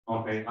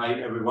Okay, hi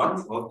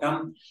everyone,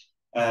 welcome.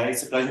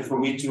 It's a pleasure for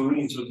me to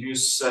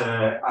introduce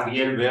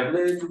Ariel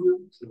Werle to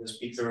you, to the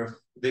speaker.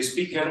 The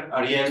speaker,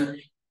 Ariel,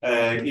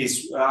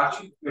 is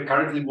actually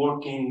currently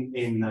working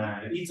in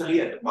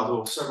Italy at the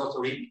Padova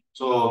Observatory,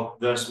 so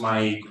there's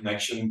my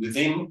connection with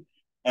him.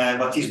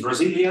 But he's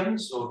Brazilian,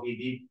 so he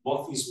did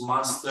both his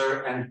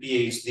master and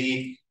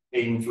PhD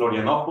in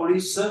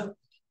Florianopolis.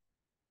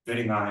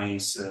 Very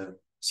nice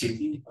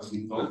city, as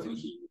we thought.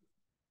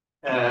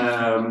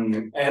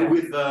 And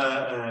with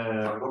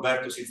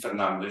Roberto Cid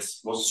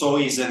Fernandez. So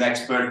he's an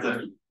expert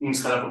in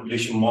scalar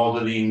population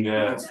modeling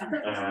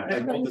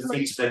and all the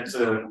things that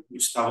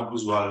Gustavo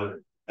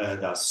Busual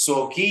does.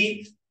 So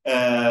he's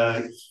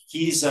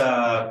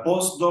a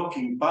postdoc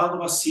in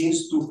Padova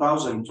since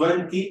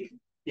 2020.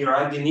 He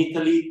arrived in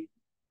Italy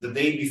the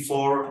day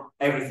before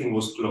everything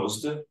was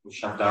closed, was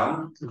shut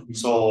down.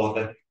 So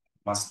that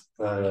must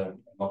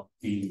not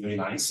be very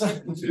nice.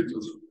 It was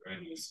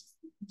very nice.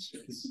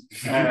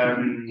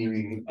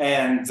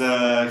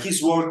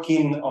 He's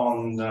working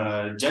on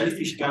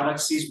jellyfish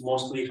galaxies,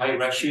 mostly high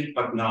redshift,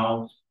 but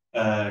now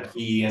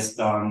he has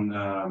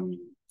done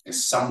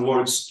some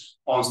works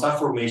on star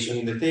formation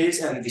in details,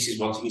 and this is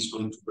what he's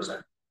going to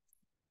present.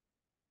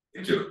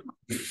 Thank you.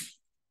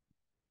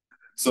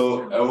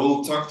 So I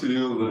will talk to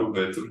you a little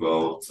bit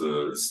about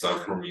star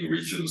forming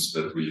regions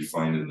that we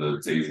find in the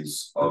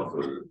tails of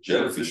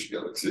jellyfish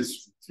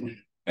galaxies.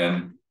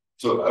 And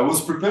so I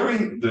was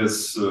preparing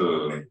this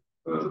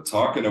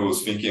talk, and I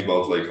was thinking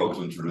about like how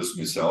to introduce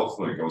myself,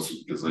 like also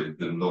because I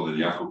didn't know that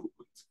Jacopo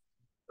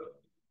would,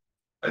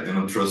 I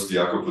didn't trust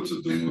Jacopo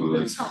to do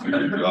like such a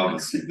good job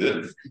as he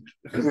did.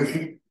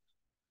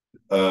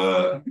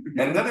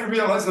 And then I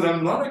realized that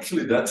I'm not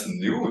actually that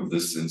new in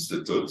this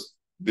institute,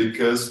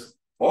 because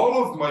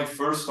all of my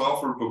first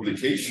author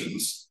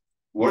publications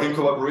were in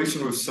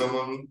collaboration with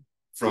someone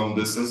from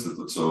this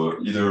institute. So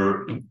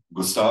either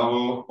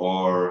Gustavo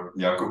or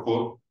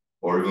Jacopo,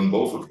 or even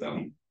both of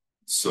them.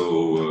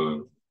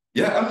 So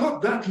yeah, I'm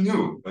not that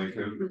new. Like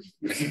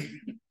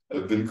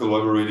I've been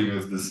collaborating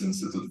with this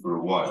institute for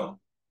a while.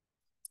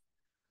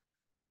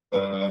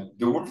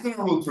 The work that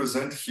I will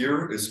present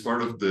here is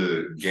part of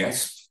the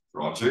GASP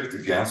project.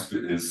 The GASP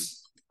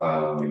is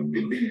an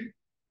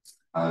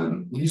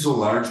ESO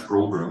large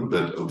program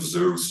that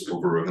observes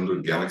over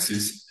 100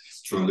 galaxies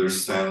to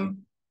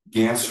understand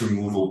gas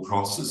removal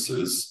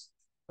processes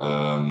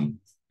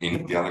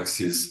in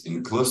galaxies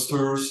in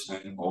clusters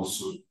and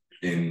also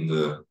in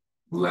the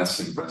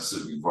less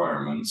impressive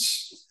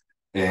environments.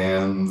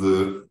 And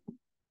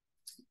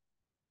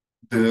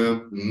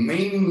the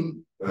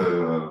main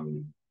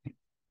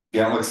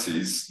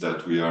galaxies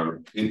that we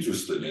are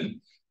interested in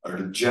are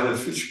the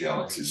jellyfish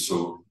galaxies.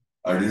 So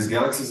are these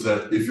galaxies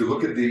that, if you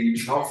look at the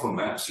alpha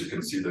maps, you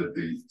can see that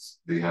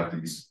they have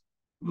these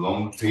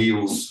long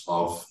tails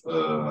of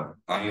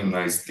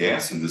ionized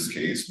gas in this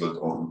case,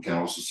 but we can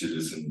also see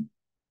this in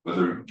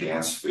other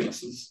gas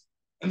phases.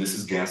 And this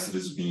is gas that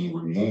is being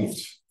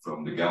removed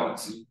from the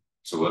galaxy.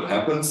 So what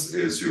happens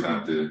is you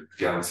have the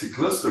galaxy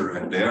cluster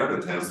in there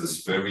that has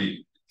this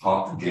very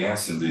hot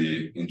gas in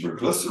the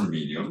intercluster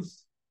medium,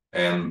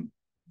 and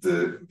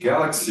the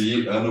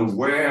galaxy,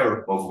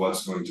 unaware of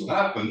what's going to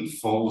happen,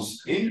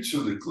 falls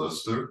into the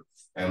cluster,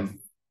 and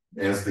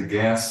as the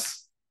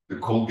gas, the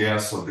cold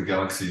gas of the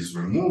galaxy is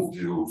removed,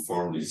 you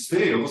form these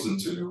tails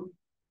until you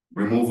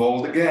remove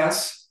all the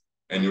gas,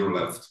 and you're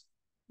left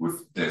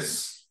with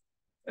this.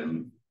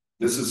 And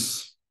this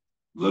is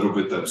a little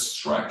bit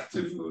abstract,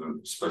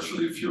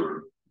 especially if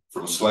you're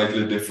from a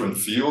slightly different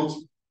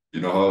field.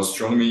 You know how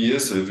astronomy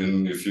is,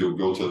 even if you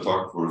go to a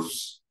talk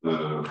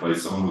by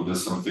someone who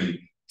does something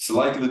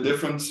slightly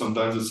different,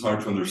 sometimes it's hard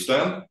to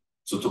understand.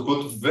 So to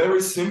put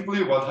very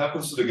simply, what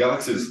happens to the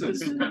galaxy is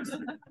this.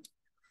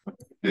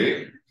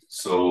 Okay,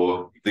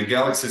 so the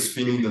galaxy is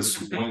feeling this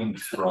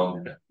wind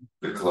from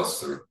the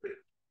cluster.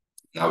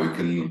 Now you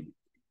can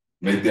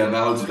make the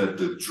analogy that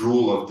the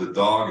drool of the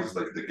dog is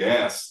like the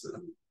gas.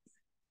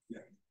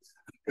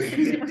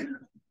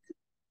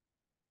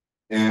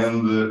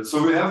 And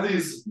so we have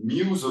these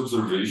Myrs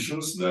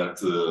observations that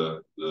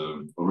the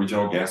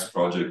original gas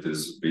project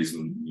is based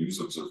on Myrs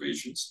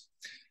observations.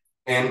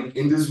 And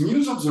in these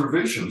Myrs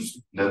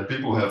observations that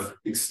people have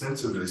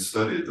extensively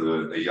studied,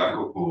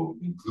 Jacopo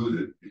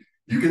included,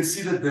 you can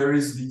see that there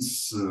is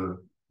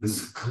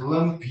this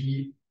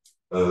clumpy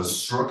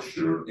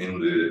structure in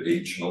the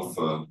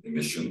H-alpha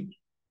emission,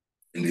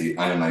 in the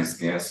ionized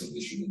gas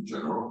emission in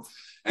general.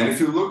 And if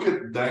you look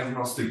at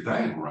diagnostic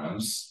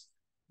diagrams,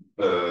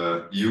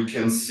 you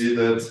can see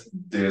that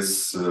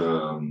this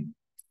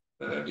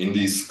in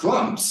these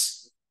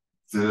clumps,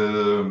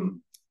 the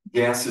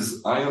gas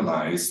is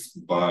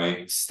ionized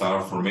by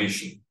star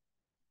formation.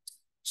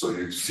 So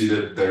you see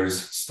that there is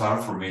star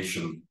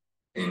formation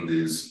in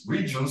these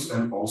regions,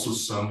 and also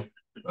some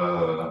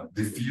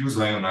diffuse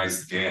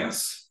ionized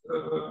gas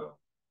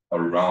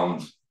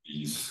around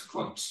these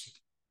clumps.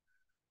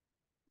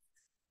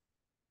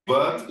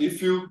 But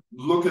if you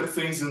look at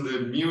things in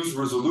the Myrs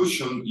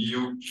resolution,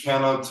 you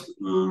cannot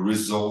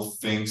resolve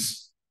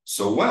things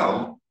so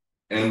well.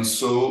 And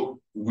so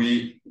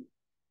we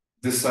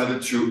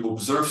decided to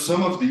observe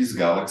some of these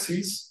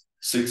galaxies,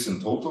 6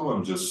 in total.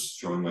 I'm just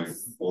showing my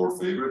 4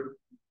 favorite.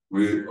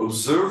 We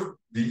observed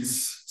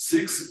these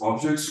 6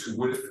 objects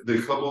with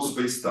the Hubble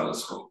Space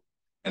Telescope.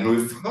 And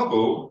with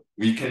Hubble,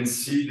 we can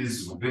see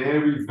these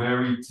very,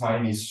 very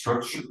tiny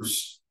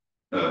structures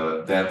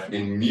that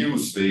in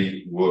Myrs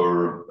they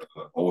were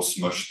all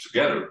smushed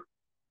together.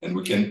 And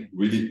we can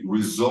really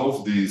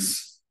resolve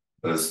these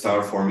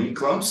star-forming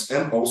clumps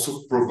and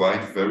also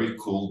provide very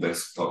cool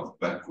desktop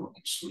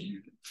backgrounds for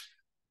you.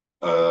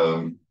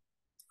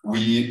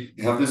 We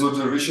have these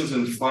observations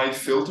in 5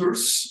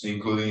 filters,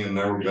 including a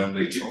narrowband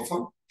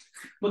H-alpha.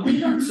 But they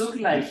don't look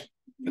like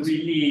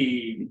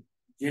really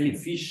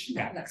jellyfish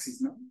galaxies,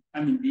 no?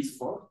 I mean, these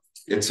 4.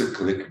 It's a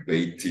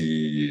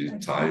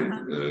clickbaity type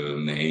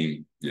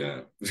name,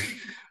 yeah.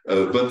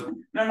 But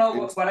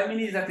no. What I mean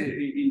is that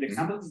in the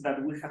examples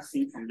that we have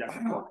seen from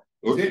Japan,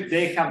 okay,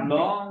 they have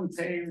long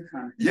tails.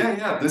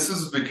 Yeah. This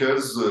is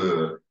because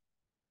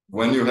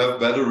when you have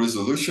better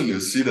resolution, you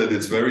see that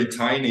it's very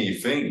tiny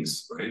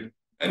things, right?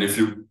 And if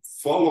you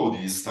follow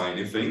these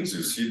tiny things,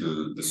 you see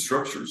the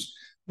structures.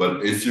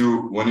 But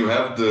when you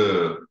have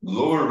the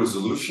lower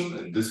resolution,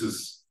 and this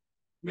is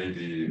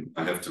maybe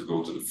I have to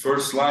go to the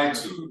first slide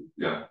to,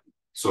 yeah.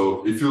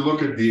 So if you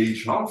look at the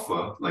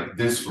H-alpha, like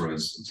this, for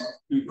instance,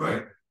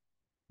 right?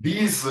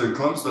 These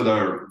clumps that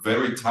are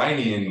very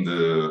tiny in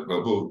the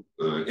Hubble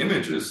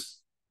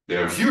images, they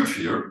are huge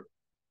here.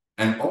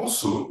 And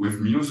also with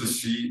Myrs, you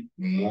see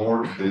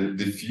more the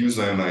diffuse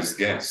ionized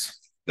gas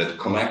that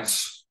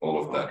connects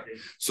all of that.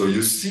 So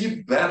you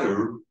see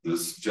better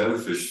this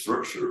jellyfish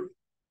structure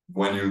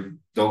when you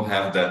don't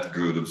have that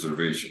good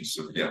observation.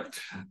 So yeah,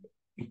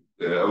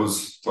 I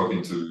was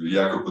talking to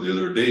Jacopo the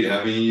other day,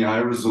 having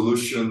high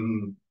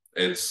resolution,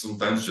 it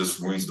sometimes just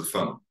ruins the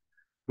fun.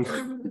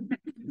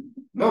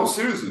 No,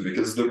 seriously,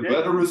 because the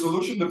better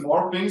resolution, the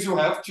more things you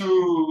have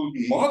to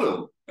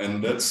model.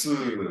 And that's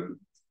the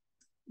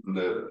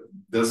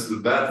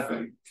bad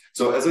thing.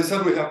 So as I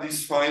said, we have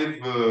these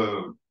 5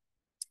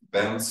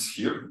 bands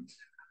here.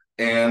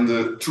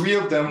 And 3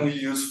 of them we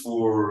use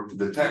for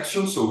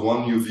detection. So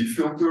 1 UV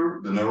filter,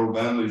 the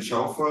narrowband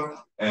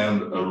H-alpha,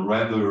 and a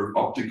rather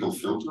optical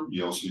filter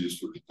we also use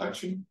for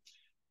detection.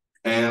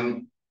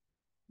 And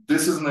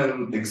this is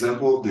an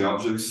example of the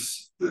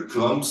objects, the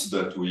clumps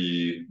that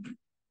we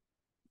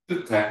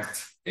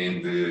detect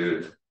in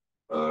the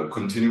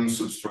continuum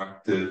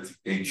subtracted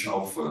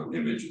H-alpha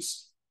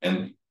images.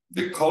 And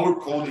the color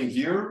coding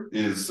here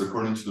is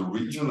according to the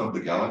region of the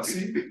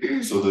galaxy.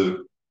 So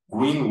the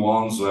green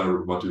ones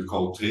are what we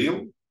call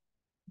tail.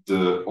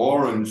 The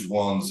orange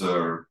ones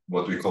are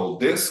what we call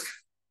disk.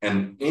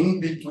 And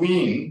in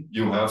between,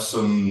 you have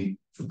some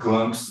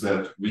clumps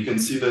that we can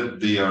see that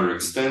they are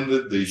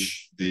extended,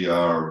 they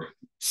are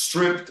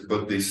stripped,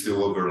 but they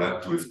still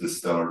overlap with the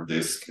stellar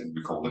disk, and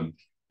we call them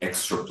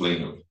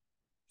extraplanar.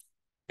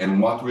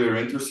 And what we are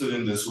interested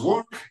in this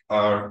work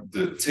are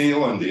the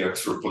tail and the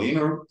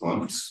extraplanar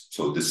clumps.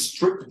 So the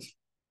stripped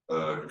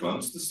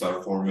clumps, the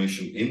star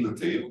formation in the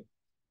tail,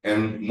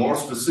 and more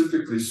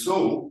specifically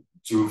so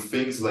to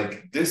things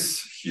like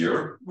this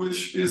here,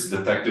 which is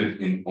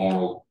detected in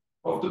all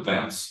of the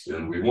bands.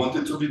 And we want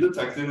it to be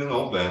detected in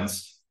all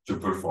bands to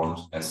perform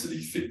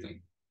SED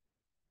fitting.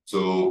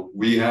 So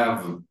we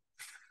have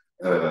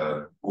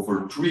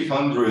over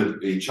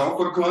 300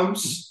 H-alpha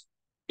clumps,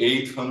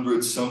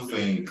 800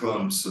 something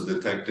clumps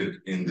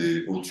detected in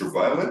the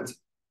ultraviolet.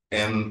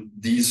 And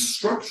these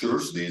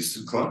structures, these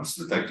clumps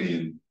detecting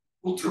in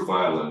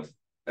ultraviolet,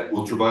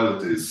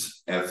 ultraviolet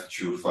is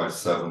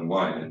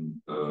F257Y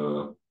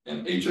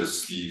and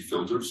HST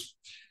filters.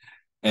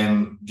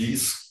 And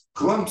these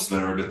clumps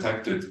that are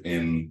detected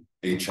in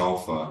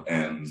H-alpha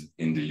and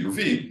in the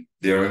UV,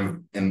 they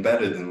are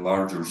embedded in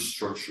larger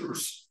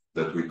structures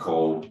that we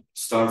call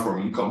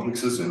star-forming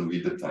complexes, and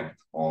we detect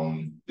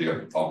on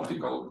the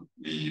optical.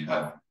 We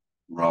have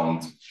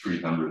around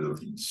 300 of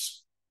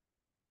these.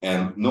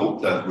 And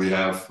note that we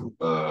have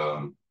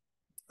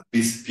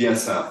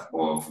PSF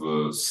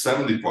of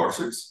 70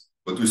 parsecs,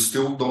 but we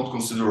still don't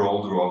consider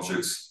all the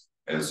objects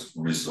as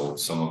resolved.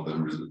 Some of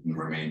them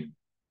remain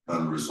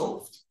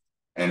unresolved.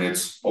 And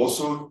it's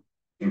also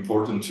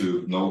important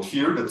to note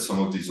here that some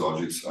of these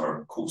objects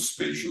are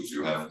co-spatials.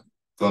 You have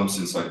clumps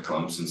inside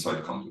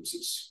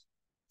complexes.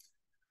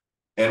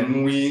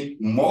 And we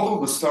model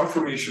the star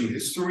formation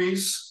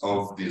histories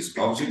of these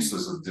objects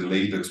as a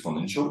delayed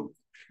exponential.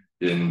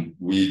 And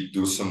we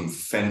do some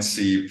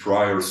fancy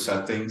prior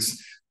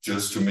settings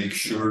just to make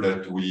sure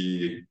that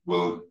we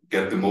will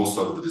get the most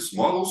out of this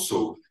model.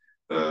 So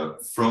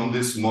from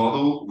this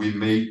model, we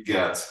may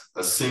get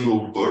a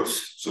single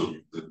burst. So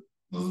the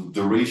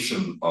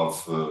duration of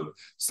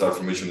star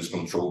formation is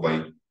controlled by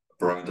a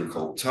parameter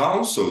called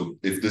tau. So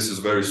if this is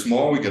very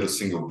small, we get a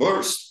single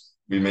burst.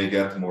 We may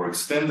get more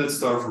extended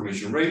star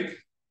formation rate,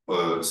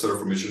 star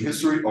formation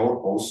history, or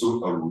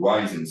also a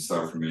rising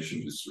star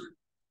formation history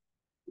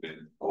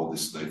in all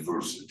this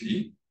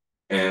diversity.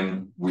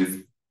 And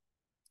we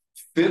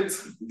fit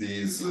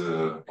these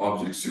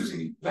objects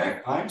using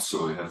bagpipes.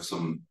 So we have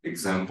some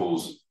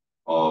examples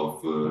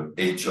of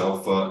H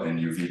alpha and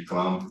UV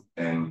clump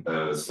and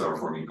star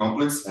forming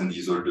complex. And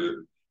these are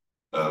the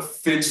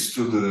fits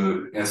to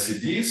the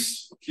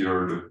SEDs. Here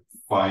are the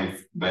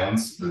 5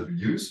 bands that we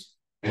use.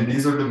 And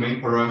these are the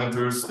main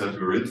parameters that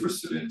we're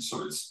interested in.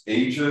 So it's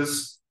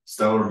ages,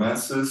 stellar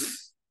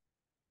masses,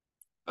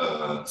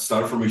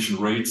 star formation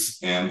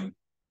rates, and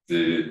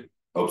the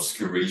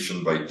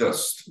obscuration by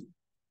dust.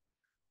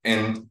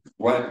 And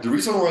the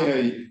reason why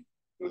I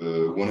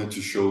wanted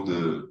to show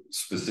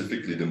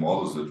specifically the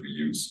models that we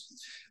use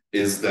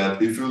is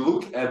that if you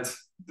look at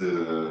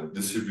the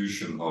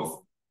distribution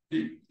of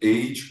the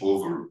age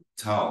over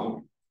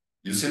tau,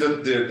 you see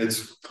that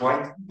it's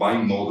quite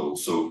bimodal.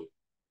 So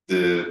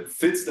the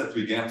fits that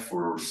we get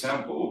for our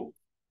sample,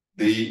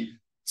 they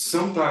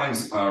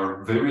sometimes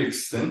are very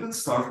extended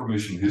star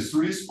formation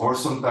histories, or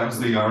sometimes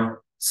they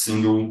are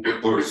single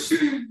bursts.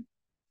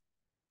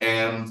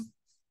 And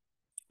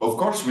of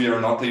course, we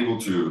are not able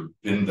to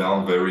pin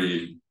down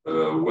very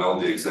well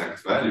the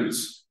exact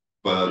values,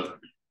 but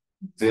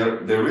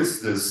there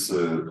is this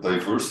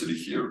diversity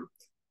here.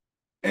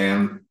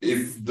 And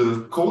if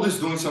the code is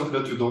doing something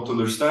that you don't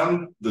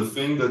understand, the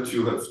thing that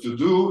you have to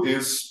do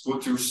is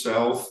put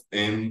yourself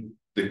in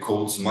the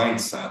code's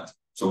mindset.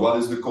 So what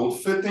is the code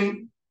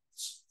fitting?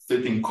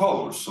 Fitting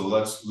colors. So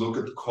let's look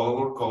at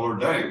color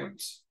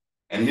diagrams.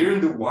 And here in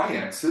the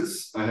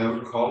y-axis, I have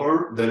a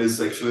color that is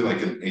actually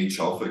like an H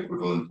alpha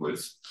equivalent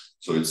width.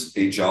 So it's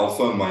H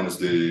alpha minus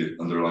the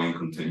underlying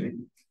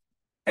containing.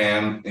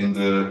 And in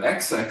the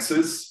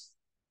x-axis,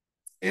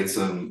 it's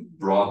a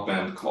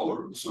broadband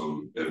color.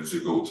 So as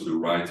you go to the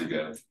right, you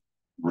get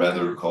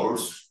redder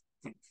colors.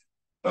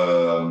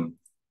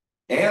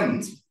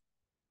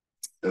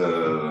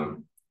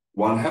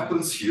 What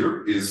happens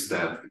here is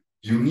that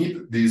you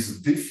need these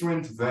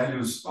different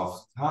values of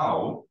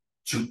tau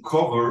to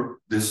cover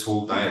this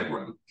whole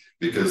diagram.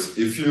 Because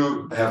if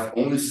you have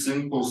only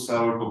simple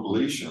stellar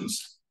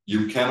populations,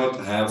 you cannot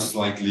have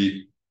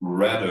slightly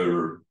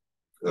redder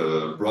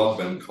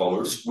broadband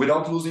colors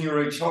without losing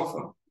your H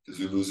alpha. Because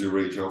you lose your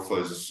H alpha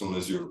as soon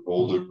as you're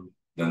older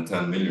than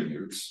 10 million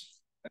years.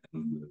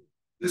 And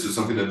this is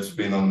something that's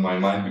been on my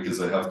mind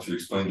because I have to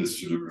explain this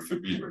to the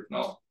referee right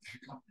now.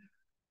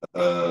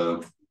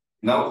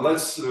 Now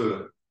let's,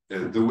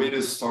 the way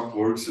this talk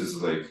works is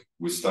like,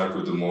 we start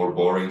with the more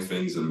boring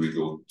things and we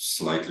go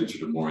slightly to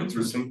the more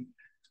interesting.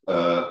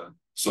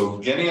 So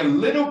getting a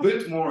little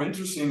bit more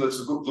interesting,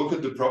 let's go look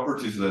at the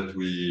properties that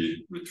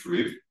we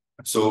retrieve.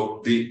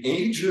 So the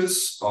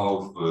ages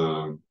of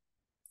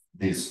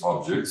these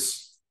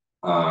objects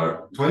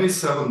are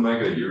 27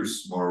 mega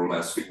years, more or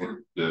less,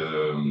 for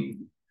the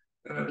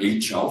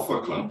H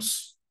alpha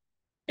clumps.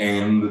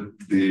 And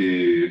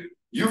the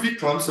UV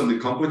clumps and the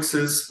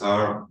complexes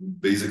are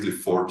basically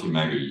 40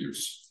 mega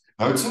years.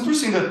 Now it's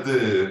interesting that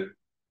the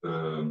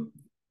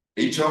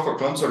H alpha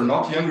clumps are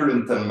not younger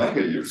than 10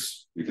 mega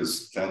years,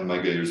 because 10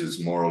 mega years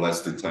is more or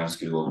less the time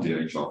scale of the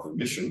H alpha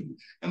emission.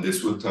 And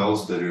this would tell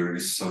us that there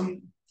is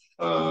some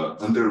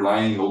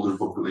underlying older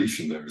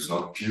population there. It's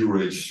not pure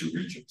H2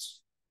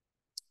 regions.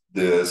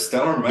 The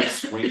stellar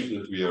mass range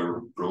that we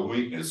are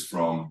probing is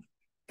from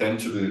 10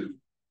 to the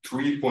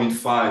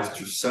 3.5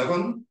 to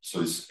 7.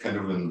 So it's kind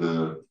of in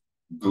the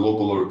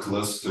globular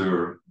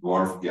cluster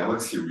dwarf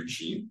galaxy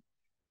regime.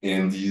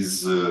 And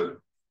these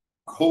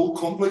whole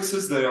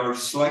complexes, they are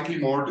slightly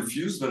more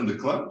diffuse than the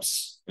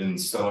clumps in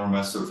stellar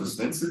mass surface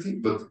density,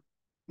 but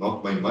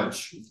not by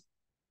much.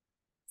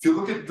 If you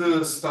look at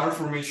the star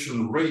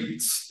formation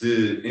rates,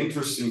 the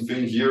interesting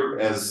thing here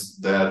is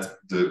that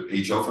the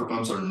H alpha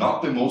clumps are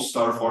not the most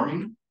star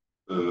forming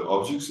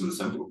objects in the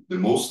sample. The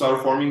most star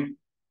forming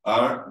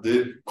are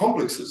the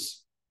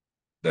complexes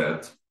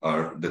that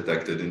are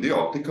detected in the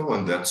optical,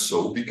 and that's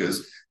so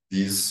because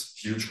these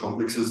huge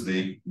complexes,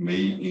 they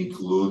may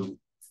include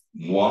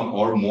one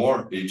or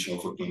more H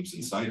alpha clumps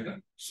inside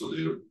them. So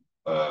they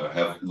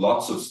have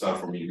lots of star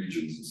forming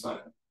regions inside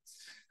them.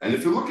 And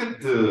if you look at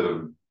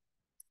the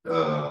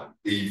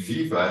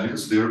AV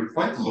values, they're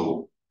quite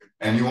low,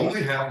 and you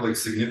only have like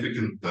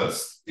significant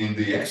dust in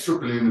the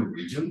extraplanar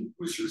region,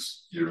 which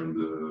is here on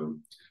the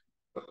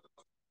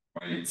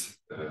right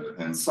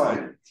hand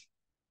side.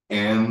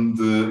 And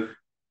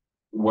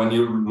when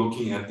you're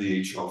looking at the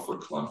H alpha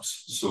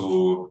clumps,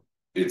 so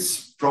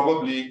it's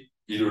probably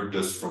either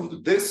just from the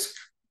disk,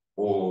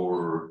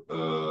 or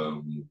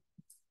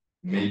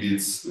maybe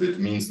it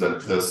means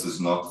that dust is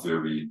not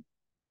very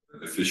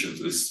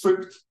efficiently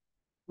stripped.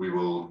 We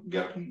will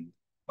get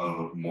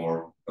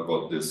more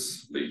about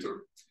this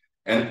later.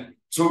 And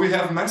so we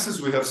have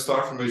masses, we have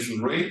star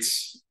formation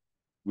rates.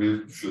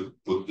 We should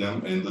put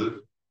them in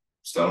the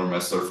stellar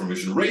mass star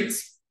formation rate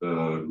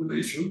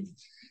relation.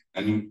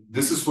 And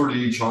this is for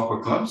the H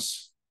alpha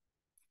clumps.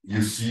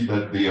 You see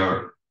that they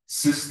are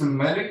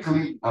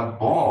systematically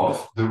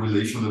above the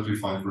relation that we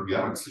find for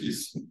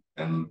galaxies.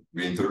 And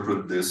we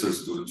interpret this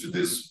as due to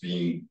this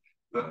being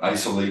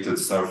isolated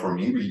star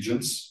forming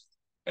regions.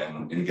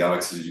 And in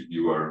galaxies,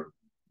 you are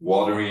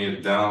watering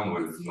it down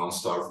with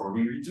non-star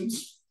forming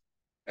regions.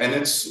 And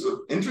it's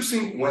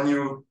interesting when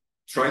you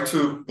try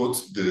to put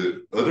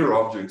the other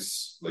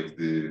objects like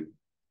the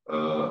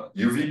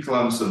UV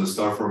clumps and the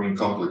star-forming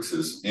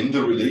complexes in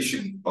the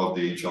relation of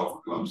the H-alpha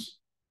clumps,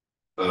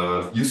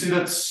 you see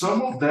that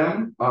some of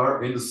them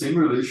are in the same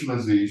relation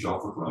as the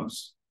H-alpha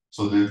clumps.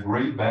 So the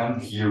gray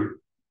band here,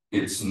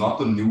 it's not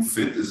a new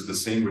fit, it's the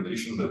same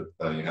relation that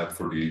I had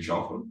for the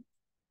H-alpha.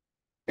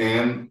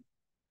 And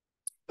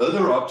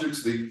other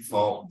objects, they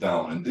fall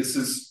down. And this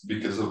is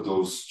because of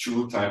those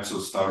two types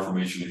of star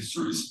formation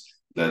histories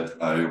that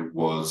I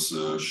was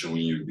showing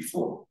you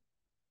before.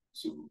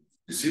 So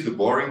you see the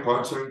boring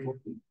parts are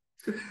important.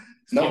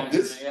 Now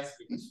this,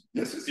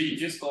 yes. Do you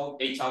just call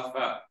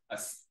H-alpha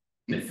as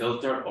the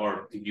filter,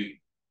 or do you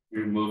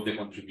remove the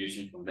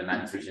contribution from the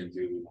nitrogen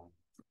to?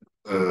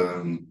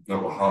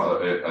 No,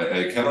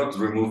 I cannot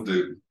remove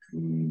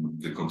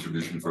the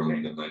contribution from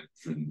the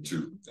nitrogen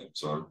too. I'm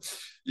sorry.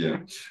 Yeah,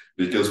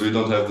 because we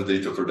don't have the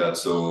data for that.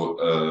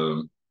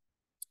 So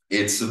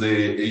it's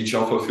the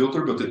H-alpha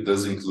filter, but it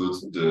does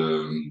include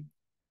the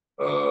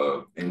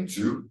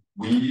N2.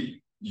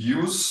 We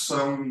use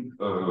some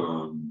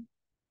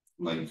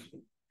like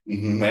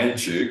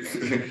magic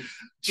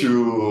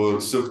to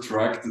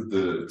subtract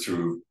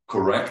to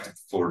correct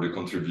for the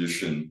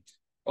contribution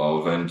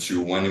of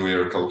N2 when we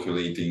are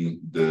calculating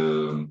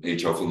the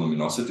H-alpha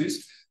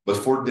luminosities. But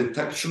for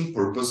detection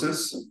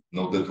purposes,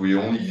 note that we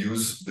only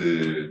use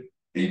the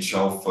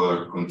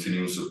H-alpha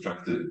continuum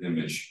subtracted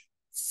image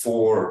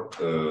for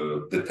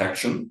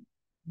detection.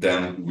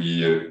 Then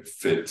we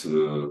fit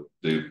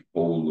the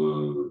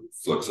whole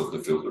flux of the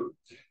filter.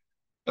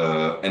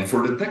 And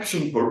for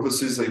detection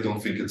purposes, I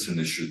don't think it's an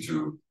issue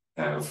to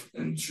have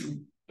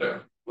N2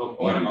 there. Well,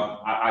 what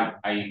about,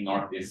 I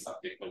ignored this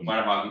subject, but what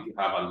about if you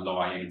have a low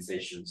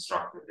ionization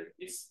structure that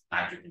is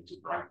nitrogen too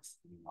bright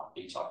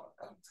in H-alpha?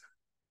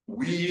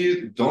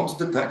 We don't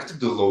detect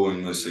the low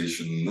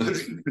ionization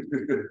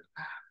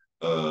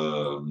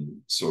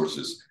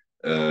sources.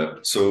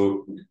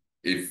 So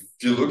if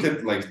you look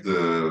at like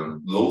the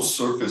low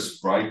surface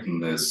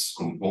brightness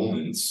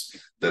components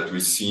that we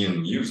see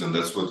in Myrs, and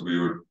that's what we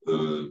were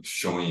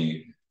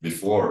showing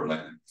before,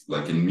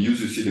 like in Myrs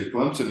you see the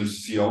clumps and you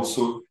see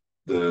also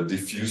the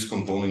diffuse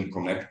component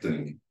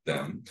connecting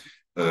them.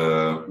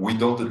 We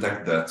don't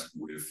detect that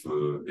with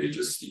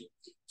HST.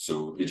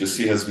 So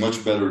HST has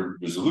much better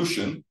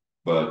resolution,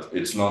 but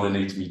it's not an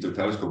 8-meter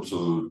telescope.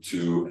 So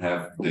to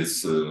have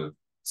this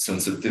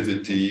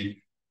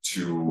sensitivity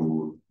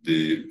to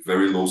the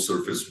very low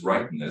surface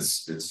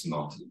brightness, it's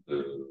not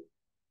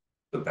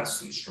the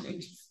best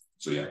instrument.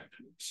 So yeah,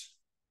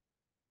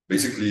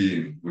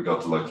 basically we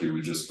got lucky.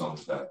 We just don't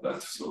have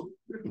that. So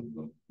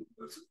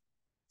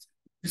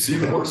you see,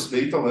 more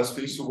data, less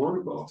things to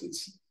worry about.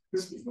 It's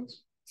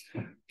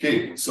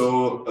okay.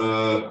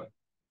 So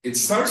it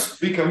starts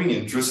becoming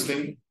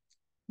interesting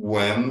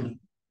when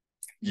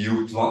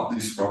you plot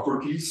these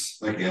properties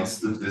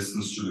against the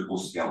distance to the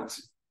host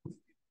galaxy.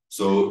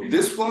 So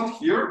this plot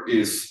here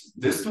is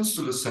distance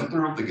to the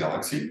center of the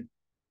galaxy,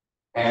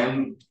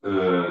 and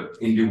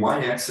in the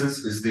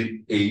y-axis is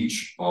the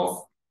age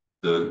of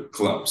the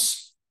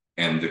clumps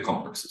and the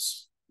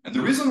complexes. And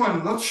the reason why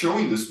I'm not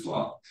showing this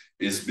plot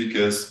is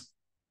because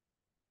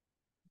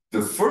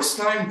the first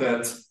time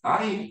that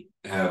I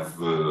have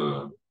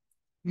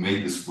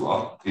made this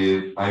plot,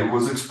 I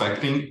was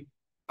expecting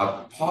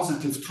a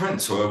positive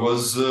trend. So I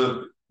was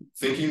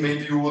thinking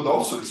maybe you would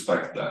also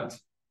expect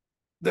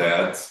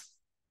that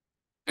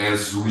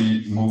as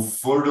we move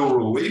further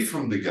away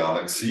from the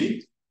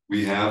galaxy,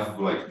 we have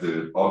like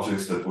the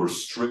objects that were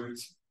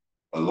stripped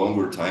a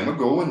longer time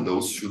ago, and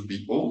those should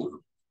be older.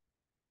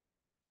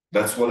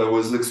 That's what I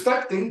was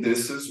expecting.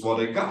 This is what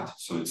I got.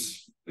 So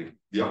it's like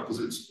the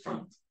opposite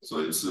trend. So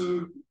it's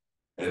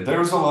and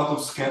there's a lot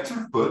of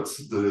scatter, but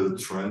the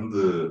trend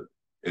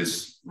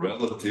is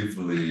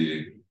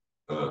relatively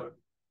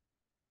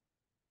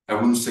I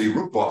wouldn't say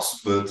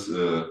robust, but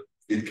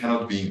it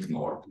cannot be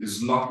ignored.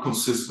 It's not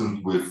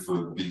consistent with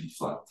being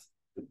flat.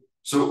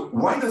 So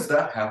why does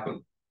that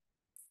happen?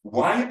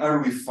 Why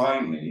are we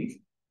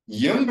finding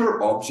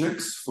younger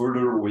objects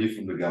further away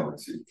from the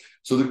galaxy?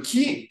 So the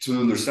key to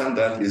understand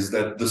that is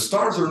that the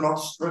stars are not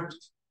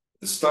stripped.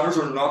 The stars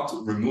are not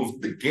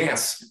removed. The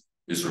gas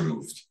is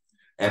removed.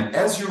 And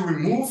as you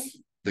remove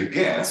the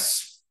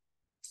gas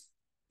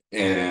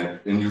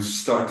and you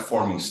start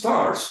forming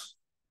stars,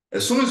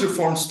 as soon as you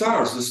form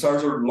stars, the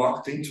stars are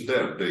locked into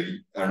there.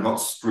 They are not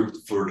stripped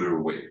further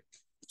away.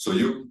 So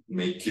you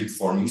may keep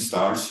forming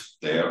stars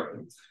there,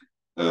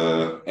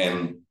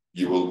 and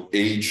you will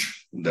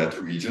age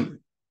that region.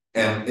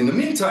 And in the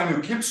meantime,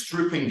 you keep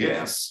stripping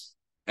gas,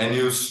 and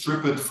you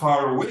strip it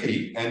far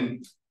away,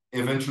 and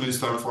eventually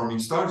start forming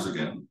stars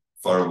again,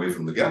 far away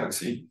from the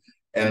galaxy.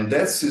 And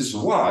that is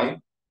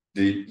why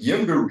the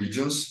younger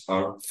regions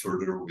are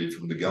further away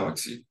from the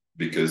galaxy,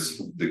 because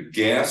the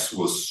gas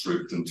was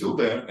stripped until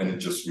there, and it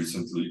just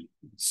recently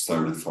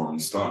started forming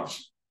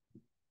stars.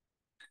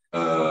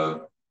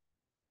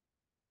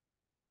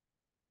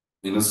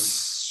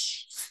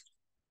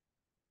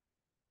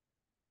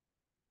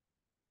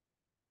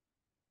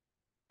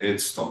 It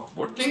stopped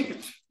working.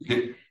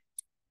 Okay.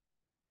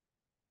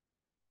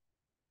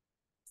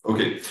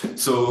 Okay,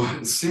 so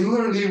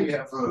similarly, we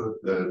have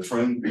a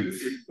trend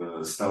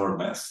with stellar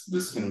mass.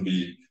 This can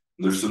be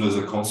understood as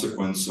a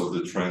consequence of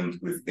the trend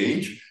with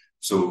age.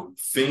 So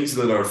things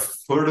that are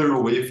further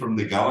away from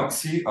the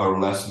galaxy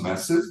are less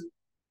massive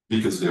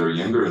because they're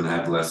younger and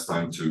have less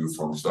time to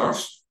form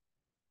stars.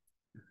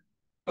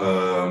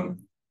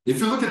 If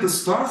you look at the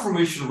star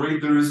formation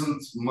rate, there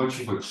isn't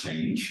much of a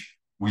change.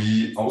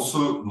 We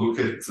also look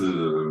at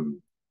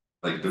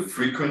like the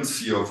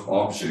frequency of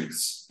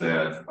objects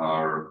that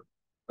are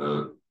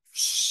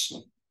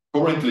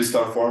currently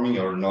star forming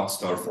or not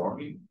star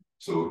forming.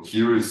 So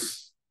here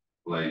is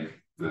like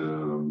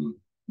the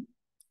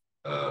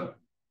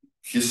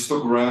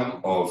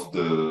histogram of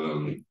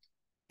the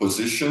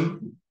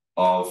position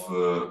of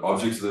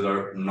objects that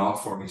are not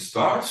forming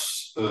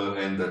stars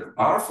and that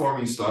are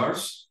forming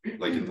stars,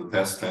 like in the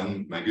past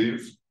 10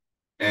 megayears.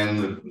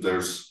 And there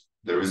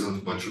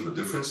isn't much of a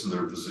difference in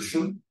their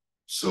position.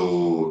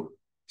 So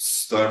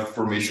star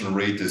formation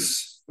rate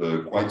is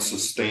quite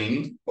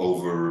sustained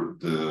over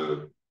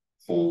the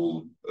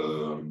whole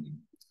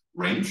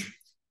range.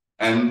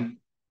 And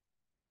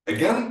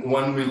again,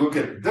 when we look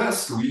at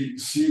dust, we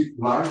see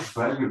large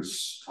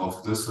values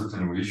of dust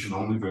attenuation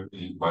only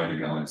varied by the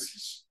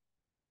galaxies.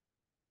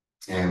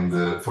 And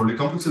for the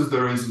complexes,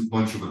 there isn't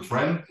much of a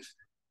trend.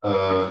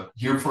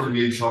 Here for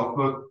the H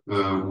alpha,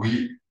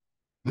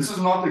 this is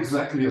not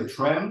exactly a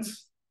trend,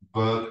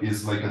 but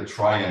it's like a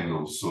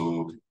triangle.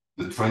 So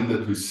the trend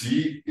that we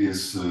see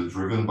is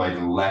driven by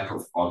the lack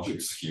of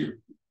objects here,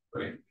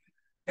 right?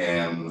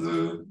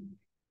 And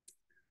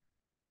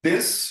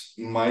this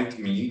might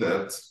mean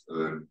that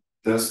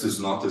dust is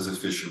not as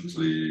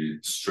efficiently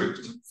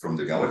stripped from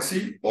the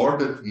galaxy, or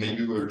that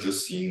maybe we're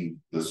just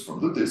seeing this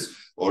from the disk,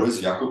 or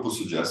as Jacopo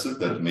suggested,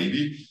 that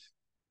maybe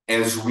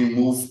as we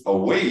move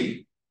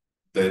away,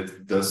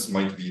 that dust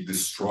might be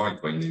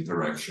destroyed by an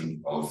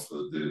interaction of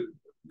the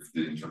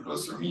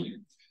intercluster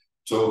medium.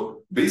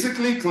 So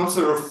basically, clumps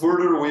that are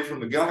further away from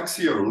the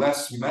galaxy are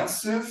less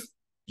massive,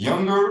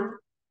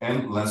 younger,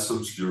 and less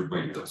obscured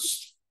by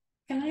dust.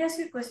 Can I ask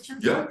you a question?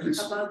 Yeah, please.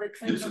 About the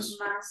trend Yes, of yes.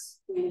 mass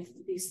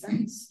with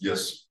distance?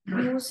 Yes.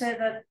 You said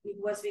that it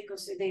was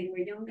because they were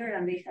younger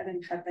and they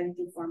hadn't had time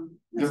to form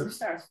massive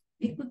stars.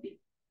 It could be.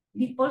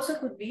 It also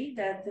could be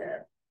that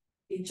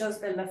it's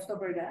just the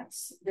leftover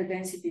gas, the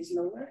density is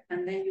lower,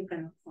 and then you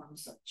can form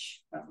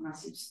such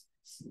massive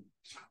stars.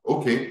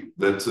 Okay,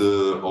 that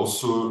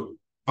also,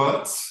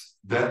 but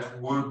that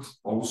would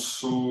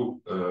also,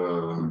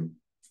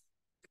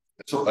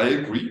 so I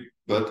agree,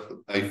 but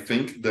I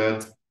think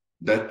that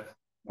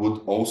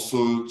would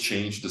also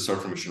change the star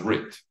formation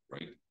rate,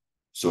 right?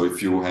 So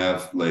if you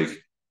have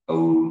like a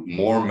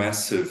more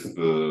massive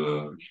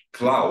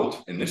cloud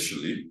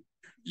initially,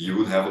 you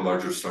would have a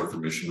larger star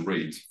formation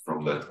rate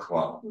from that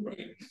cloud,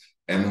 right?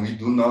 And we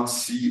do not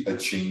see a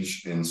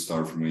change in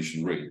star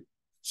formation rate.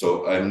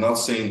 So I'm not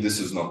saying this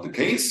is not the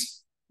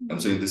case. I'm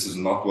saying this is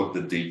not what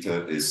the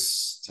data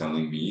is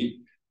telling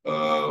me,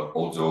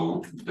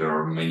 although there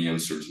are many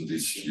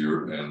uncertainties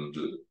here. And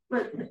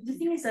but the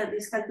thing is that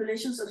these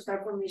calculations of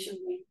star formation,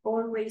 we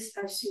always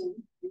assume,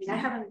 I mean, I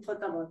haven't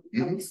thought about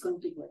how it's going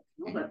to work,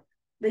 no? But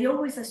they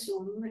always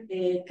assume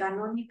a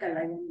canonical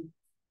IMF.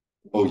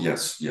 Oh,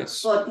 yes,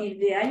 yes. But if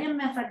the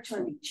IMF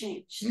actually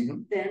changed,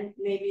 then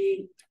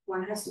maybe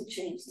one has to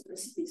change the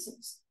recipes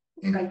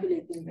of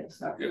calculating the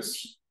star formation.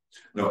 Yes.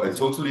 No, I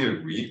totally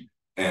agree.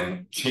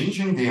 And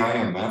changing the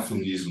IMF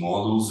in these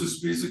models is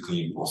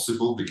basically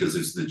impossible because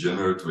it's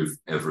degenerate with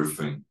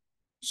everything.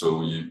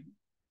 So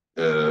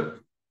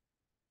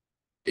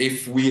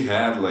if we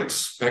had like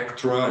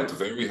spectra at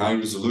very high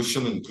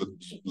resolution and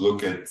could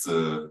look at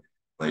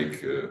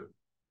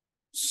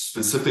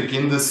specific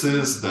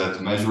indices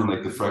that measure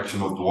like the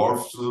fraction of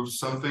dwarfs or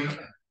something,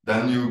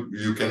 then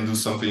you can do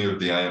something with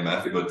the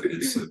IMF, but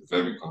it's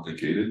very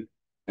complicated.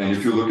 And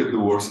if you look at the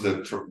works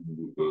that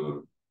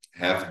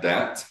have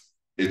that,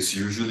 it's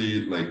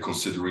usually like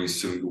considering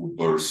single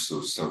bursts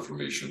of star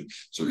formation.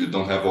 So you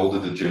don't have all the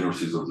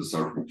degeneracies of the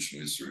star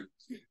formation history.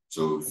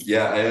 So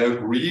yeah, I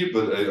agree,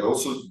 but I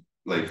also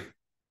like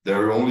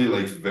there are only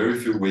like very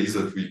few ways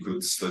that we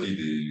could study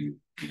the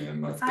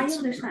IMF. I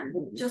understand,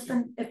 just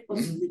a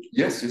possibility.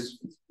 Yes, yes,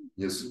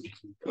 yes.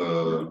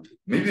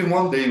 Maybe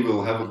one day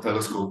we'll have a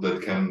telescope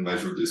that can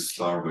measure this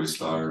star by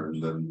star,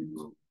 and then we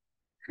will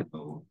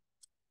know.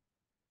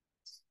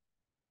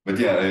 But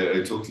yeah,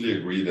 I totally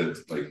agree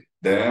that like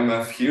the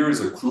IMF here is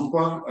a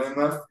Krupa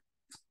IMF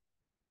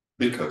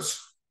because,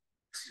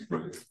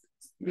 right?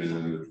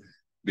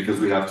 Because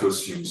we have to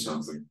assume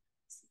something.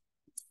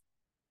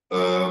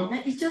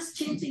 It's just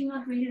changing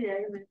not really the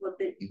element, but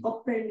the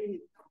upper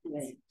limit of the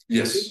element.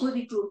 Yes. It could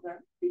be Krupa,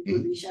 it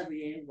could be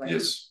Xavier.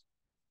 Yes.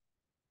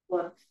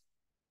 But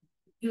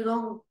you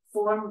don't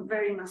form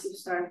very massive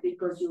stars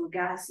because your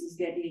gas is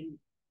getting,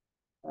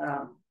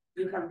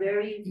 you have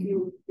very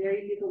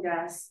little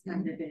gas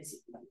and the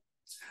density.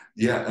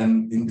 Yeah,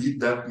 and indeed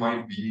that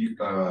might be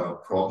a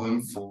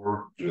problem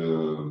for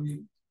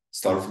the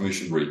star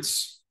formation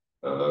rates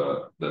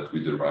that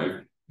we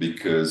derive,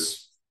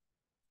 because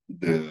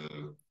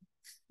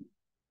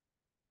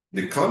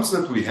the clumps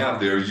that we have,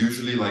 they're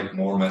usually like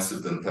more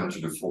massive than 10 to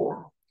the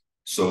 4.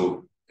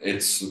 So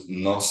it's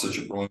not such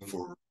a problem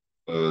for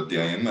the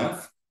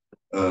IMF.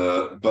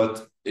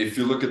 But if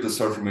you look at the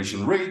star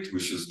formation rate,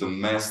 which is the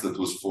mass that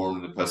was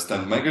formed in the past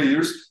 10 mega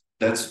years,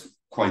 that's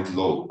quite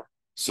low.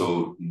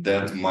 So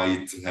that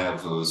might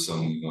have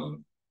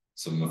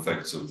some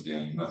effects of the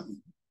IMF.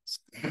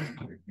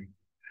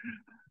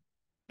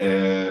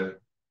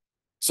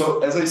 So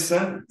as I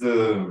said,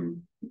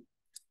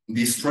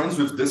 these trends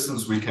with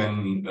distance, we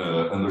can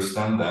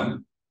understand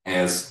them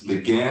as the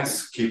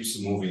gas keeps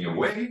moving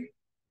away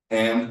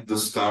and the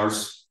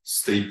stars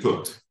stay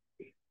put.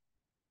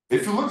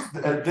 If you look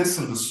at this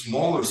in the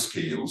smaller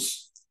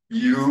scales,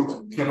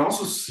 you can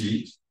also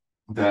see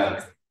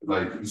that,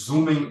 like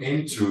zooming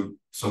into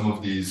some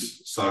of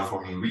these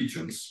star-forming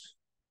regions,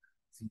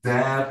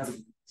 that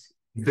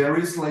there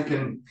is like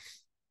an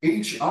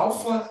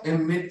H-alpha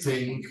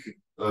emitting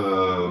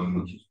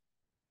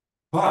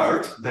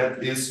part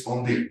that is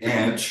on the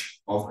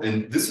edge of,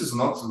 and this is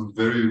not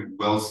very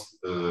well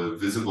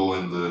visible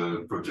in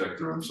the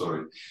projector, I'm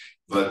sorry,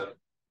 but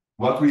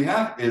what we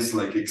have is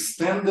like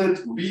extended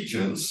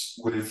regions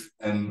with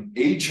an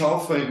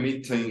H-alpha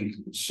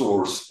emitting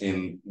source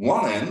in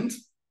one end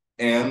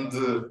and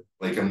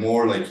like a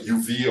more like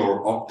UV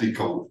or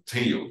optical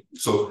tail.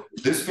 So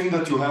this thing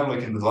that you have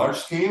like in the large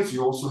scales,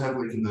 you also have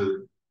like in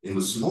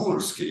the smaller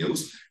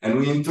scales, and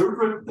we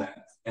interpret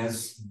that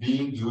as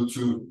being due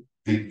to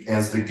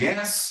as the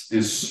gas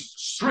is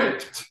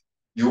stripped,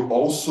 you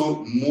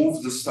also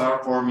move the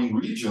star forming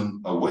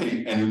region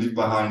away and you leave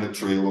behind a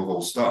trail of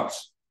all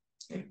stars.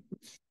 Okay.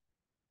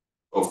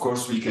 Of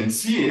course, we can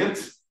see it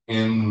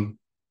in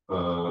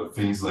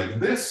things like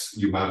this.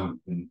 You have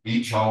an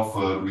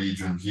H-alpha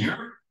region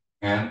here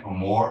and a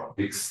more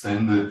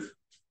extended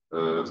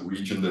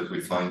region that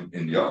we find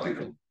in the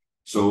optical.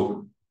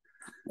 So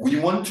we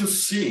want to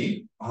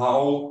see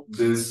how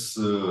this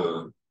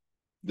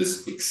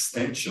this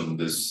extension,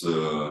 this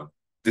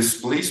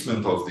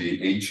displacement of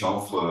the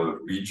H-alpha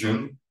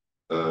region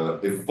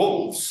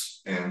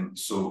evolves. And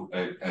so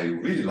I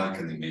really like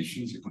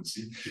animations, you can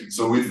see.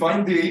 So we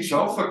find the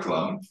H-alpha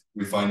clump,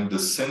 we find the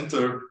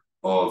center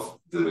of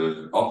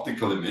the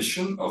optical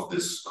emission of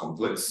this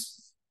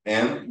complex,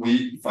 and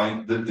we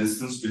find the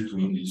distance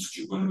between these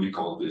two, and we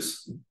call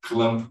this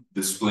clump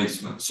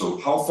displacement. So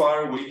how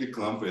far away the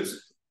clump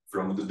is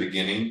from the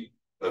beginning,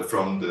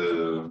 from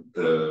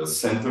the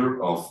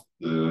center of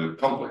the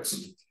complex.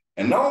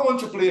 And now I want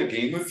to play a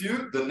game with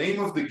you. The name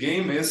of the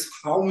game is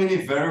how many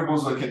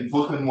variables I can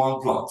put in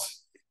one plot.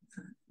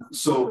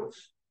 So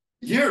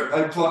here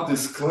I plot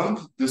this clump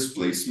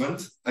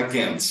displacement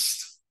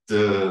against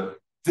the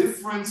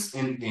difference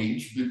in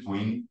age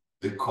between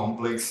the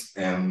complex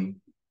and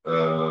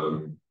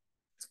the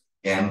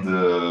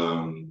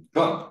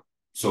clump.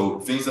 So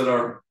things that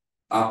are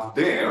up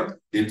there,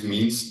 it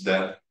means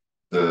that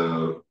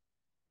the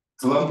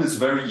clump is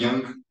very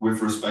young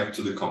with respect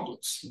to the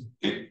complex.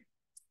 Okay?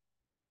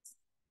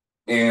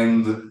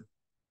 And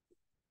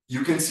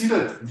you can see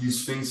that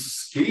these things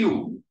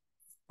scale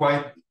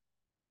quite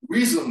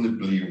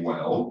reasonably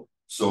well.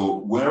 So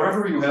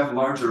wherever you have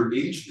larger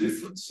age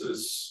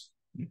differences,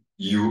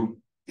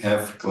 you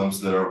have clumps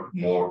that are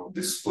more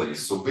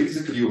displaced. So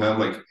basically you have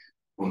like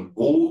an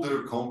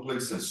older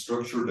complex and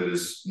structure that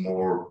is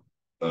more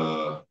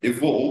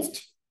evolved,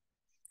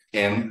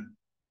 and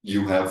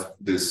you have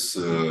this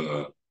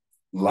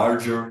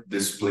larger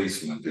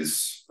displacement,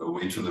 is a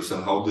way to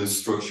understand how this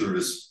structure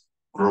is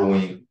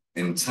growing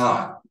in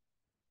time.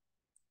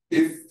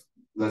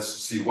 Let's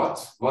see,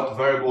 what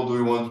variable do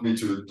we want me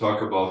to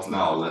talk about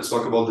now? Let's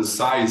talk about the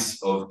size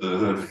of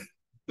the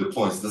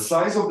points. The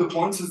size of the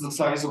points is the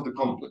size of the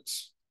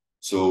complex.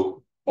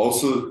 So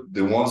also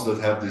the ones that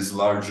have this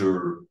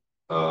larger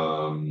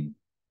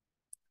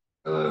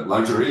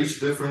larger age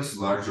difference,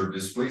 larger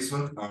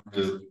displacement are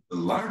the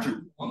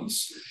larger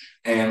ones,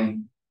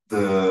 and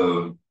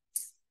the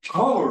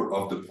color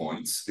of the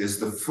points is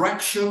the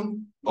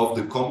fraction of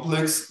the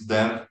complex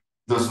that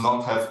does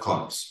not have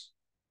clumps.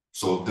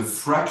 So the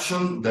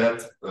fraction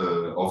that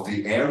of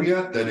the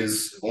area that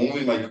is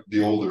only like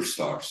the older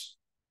stars.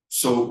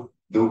 So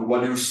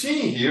what you're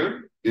seeing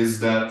here is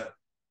that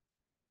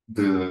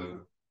the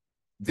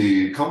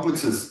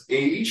complexes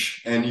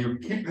age, and you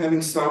keep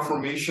having star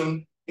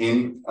formation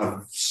in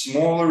a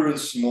smaller and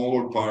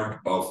smaller part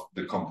of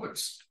the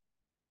complex.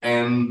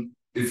 And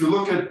if you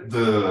look at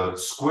the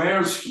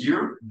squares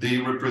here, they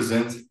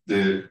represent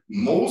the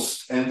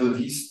most and the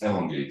least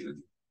elongated.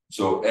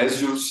 So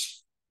as you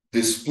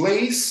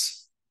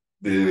displace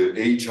the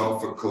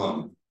H-alpha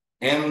clump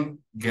and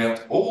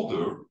get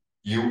older,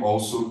 you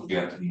also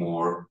get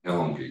more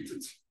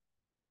elongated.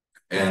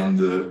 And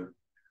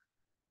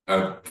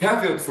a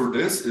caveat for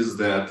this is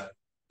that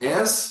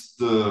as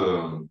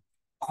the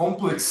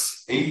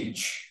complex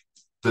age,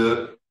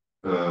 the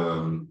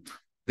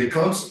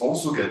clumps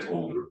also get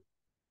older.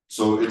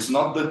 So it's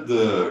not that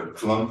the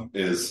clump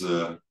is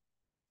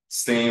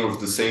staying of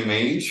the same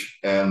age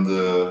and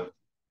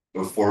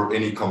for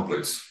any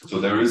complex. So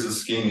there is a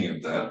scaling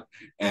of that.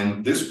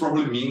 And this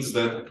probably means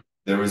that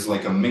there is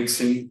like a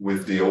mixing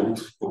with the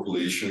old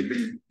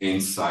population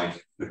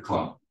inside the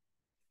clump.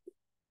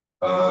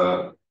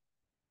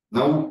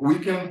 Now we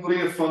can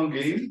play a fun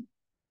game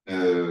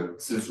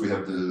since we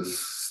have the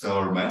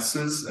stellar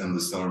masses and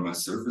the stellar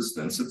mass surface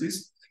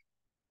densities.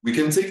 We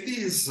can take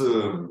these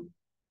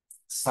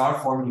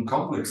star-forming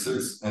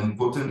complexes and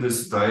put in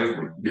this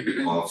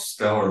diagram of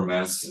stellar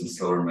mass and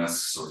stellar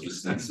mass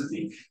surface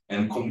density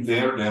and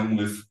compare them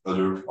with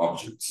other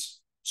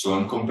objects. So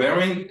I'm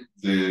comparing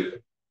the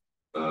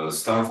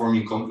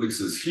star-forming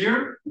complexes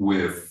here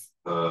with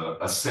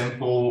a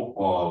sample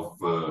of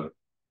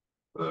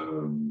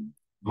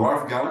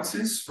dwarf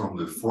galaxies from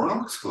the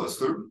Fornax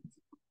cluster,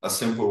 a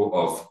sample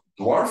of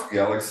dwarf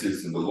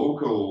galaxies in the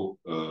local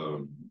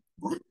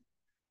group,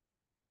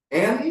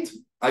 and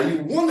I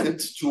wanted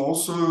to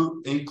also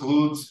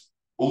include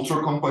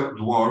ultra-compact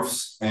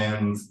dwarfs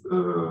and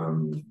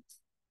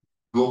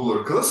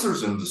globular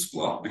clusters in this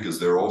plot because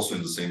they're also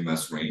in the same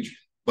mass range,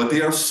 but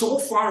they are so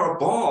far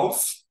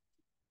above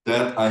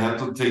that I had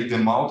to take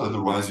them out,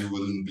 otherwise you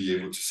wouldn't be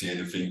able to see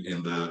anything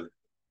in the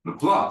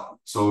plot.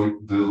 So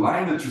the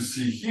line that you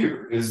see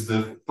here is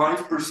the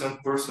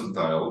 5%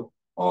 percentile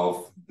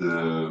of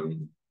the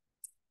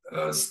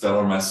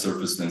stellar mass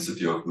surface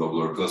density of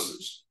globular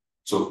clusters.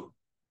 So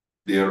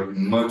they are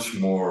much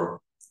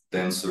more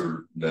dense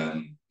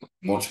than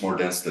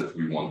that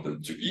we want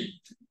them to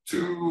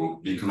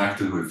be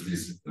connected with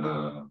these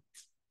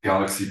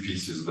galaxy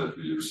pieces that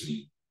we are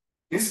seeing.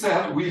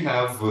 Instead, we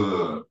have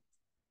a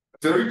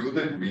very good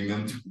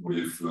agreement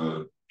with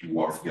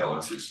dwarf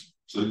galaxies.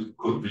 So it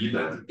could be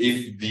that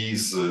if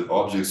these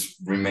objects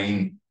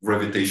remain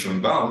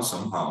gravitationally bound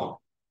somehow,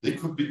 they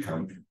could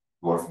become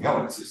dwarf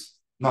galaxies.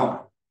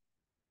 Now,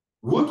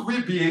 would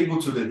we be able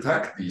to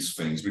detect these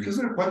things? Because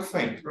they're quite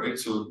faint, right?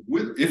 So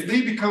if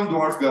they become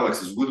dwarf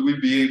galaxies, would we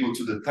be able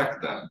to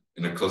detect them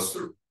in a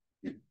cluster?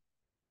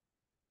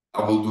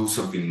 I will do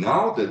something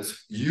now that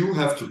you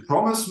have to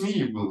promise me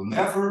you will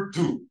never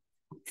do,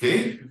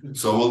 okay?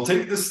 So we'll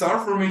take the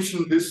star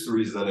formation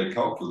histories that I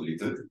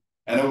calculated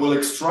and I will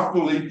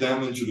extrapolate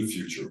them into the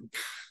future,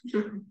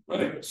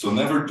 right? So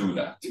never do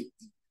that.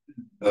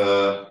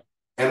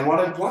 And what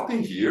I'm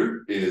plotting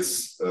here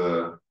is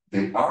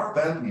the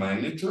R-band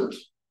magnitude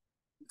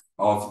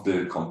of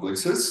the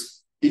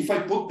complexes if I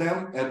put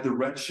them at the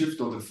redshift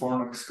of the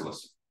Fornax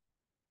cluster,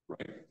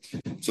 right?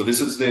 So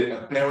this is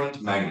the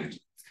apparent magnitude.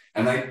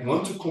 And I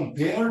want to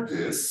compare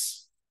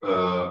this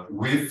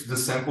with the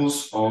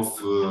samples of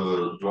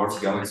dwarf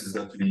galaxies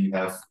that we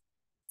have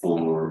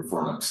for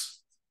Fornax.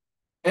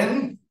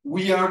 And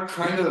we are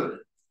kind of,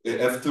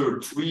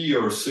 after 3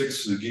 or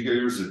 6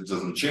 gigayears, it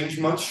doesn't change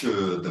much,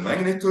 the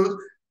magnitude,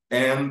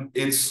 and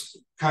it's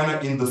kind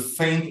of in the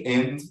faint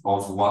end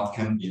of what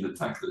can be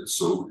detected.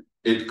 So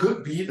it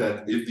could be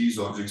that if these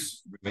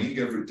objects remain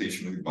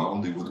gravitationally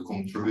bound, they would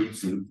contribute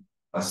to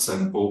a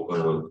sample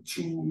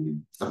to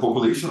a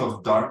population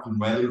of dark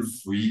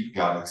matter-free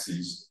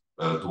galaxies,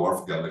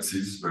 dwarf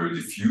galaxies, very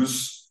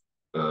diffuse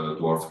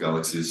dwarf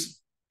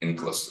galaxies in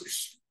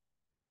clusters.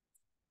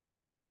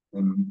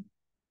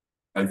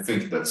 I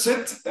think that's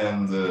it.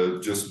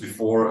 And just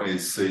before I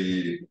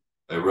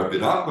wrap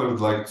it up, I would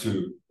like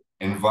to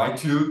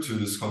invite you to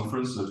this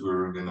conference that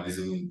we're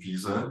organizing in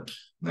Pisa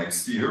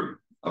next year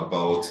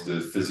about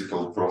the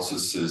physical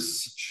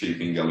processes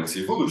shaping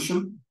galaxy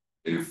evolution.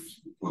 It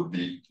would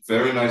be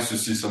very nice to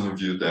see some of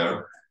you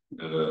there.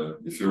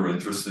 If you're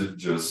interested,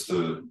 just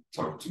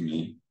talk to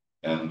me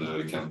and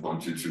I can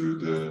point you to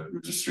the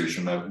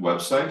registration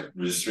website,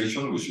 which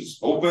is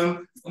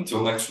open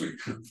until next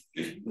week.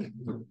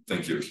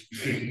 Thank you.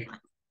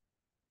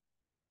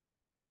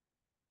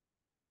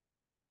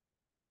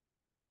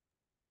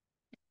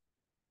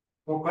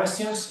 For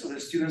questions, the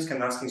students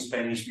can ask in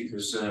Spanish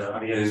because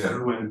Ariel is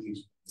fluent in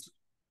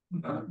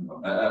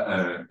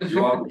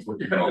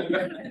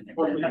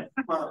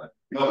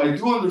No, I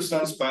do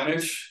understand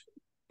Spanish.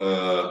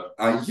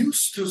 I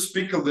used to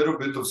speak a little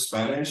bit of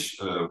Spanish.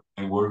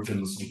 I worked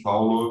in São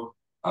Paulo.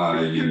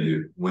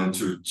 I went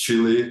to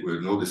Chile.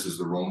 Well, no, this is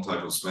the wrong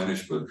type of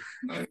Spanish, but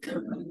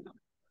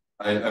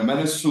I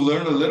managed to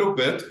learn a little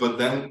bit. But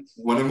then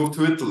when I moved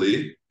to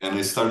Italy and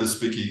I started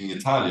speaking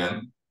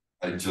Italian,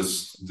 I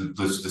just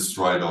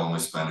destroyed all my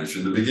Spanish.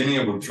 In the beginning,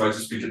 I would try to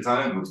speak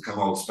Italian, it would come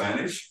out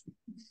Spanish.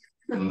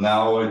 And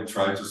now I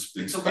try to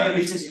speak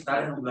Spanish. Okay,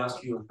 Italian will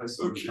ask you a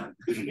question.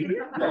 Okay.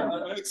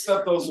 I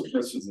accept also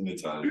questions in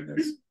Italian.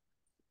 Yes.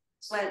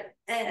 Well,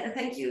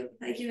 thank you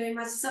very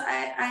much. So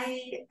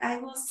I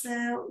was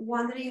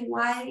wondering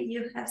why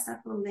you have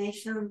that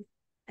formation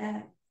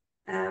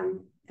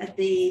at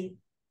the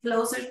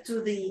closer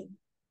to the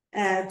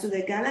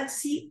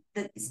galaxy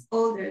that is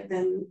older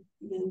than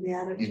the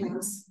other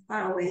clumps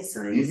far away.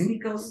 So it's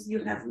because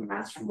you have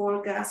much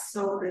more gas,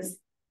 so the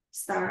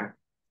stars.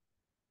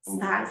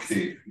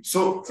 Okay,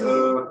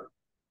 so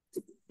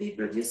be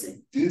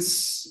producing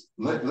this.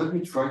 Let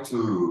me try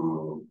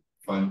to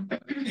find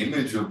an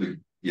image of the.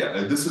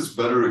 Yeah, this is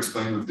better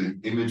explained with the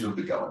image of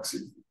the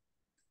galaxy.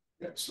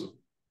 Yeah, so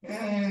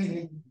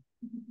okay,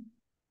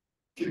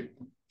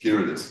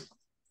 here it is.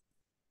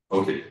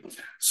 Okay,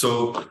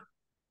 so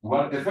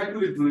what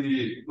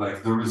effectively,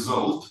 like the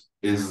result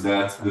is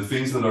that the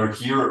things that are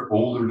here are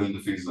older than the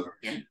things that are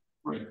here,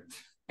 right?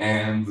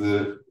 And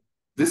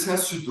this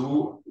has to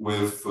do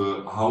with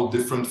how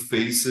different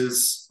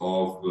phases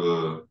of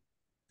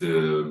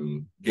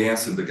the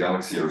gas in the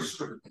galaxy are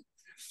stripped.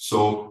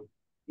 So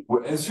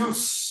as you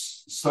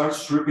start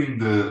stripping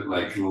the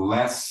like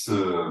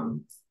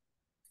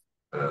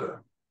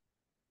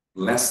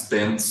less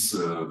dense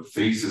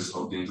phases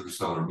of the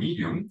interstellar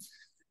medium,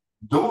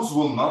 those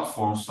will not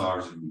form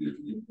stars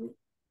immediately.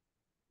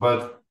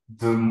 But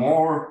the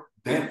more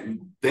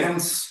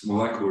dense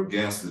molecular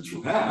gas that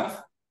you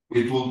have,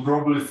 it will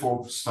probably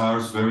form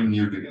stars very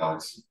near the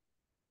galaxy.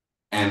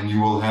 And you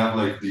will have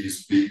like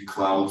these big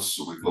clouds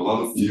with a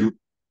lot of fuel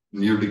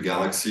near the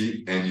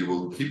galaxy, and you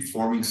will keep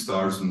forming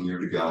stars near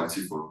the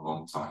galaxy for a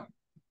long time.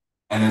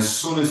 And as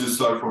soon as you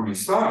start forming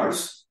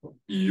stars,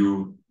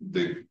 that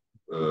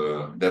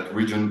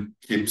region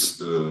keeps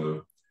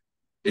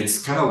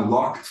it's kind of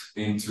locked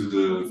into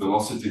the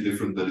velocity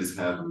difference that is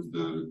had with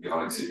the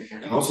galaxy.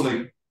 And also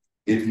like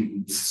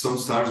some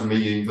stars may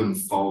even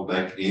fall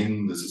back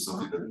in. This is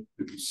something that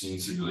people see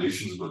in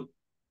simulations, but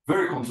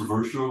very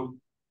controversial.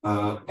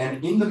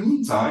 And in the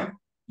meantime,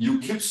 you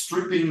keep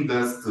stripping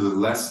that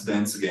less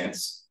dense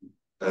gas.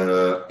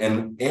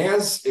 And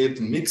as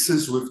it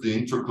mixes with the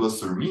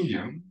intercluster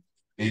medium,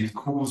 it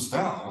cools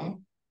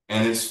down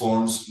and it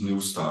forms new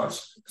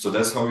stars. So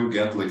that's how you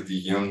get like the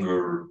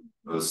younger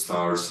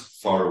stars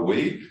far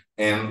away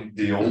and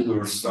the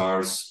older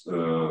stars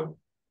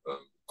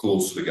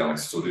close to the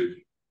galaxy. So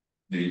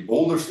the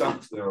older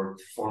stars that are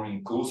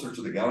forming closer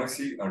to the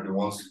galaxy are the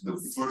ones, the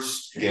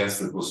first gas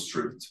that was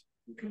stripped.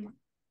 Okay.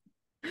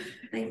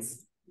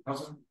 Thanks.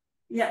 Awesome.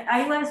 Yeah,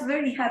 I was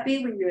very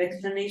happy with your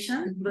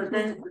explanation, but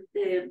then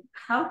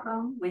how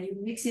come when you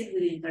mix it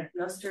with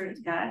intercluster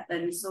gas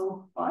that is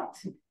so hot,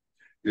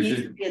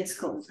 it gets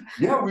cold?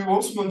 Yeah, we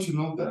also want to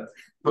know that.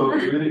 So,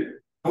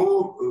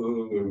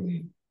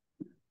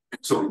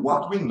 so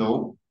what we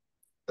know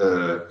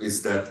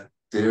is that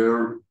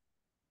there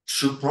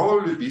should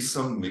probably be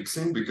some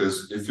mixing,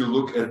 because if you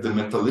look at the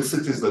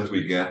metallicities that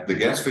we get, the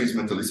gas phase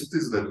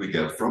metallicities that we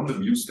get from the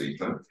Myrs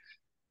data,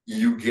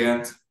 you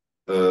get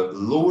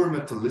lower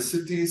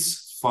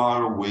metallicities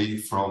far away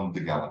from the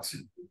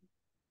galaxy.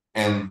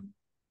 And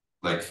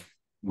like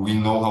we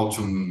know how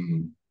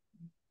to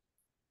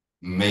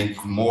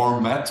make more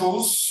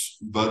metals,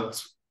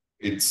 but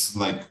it's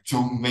like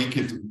to make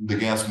the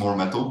gas more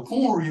metal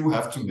poor, you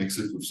have to mix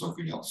it with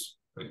something else.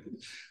 Right?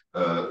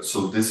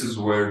 So this is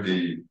where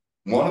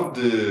one of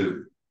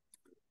the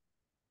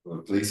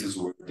places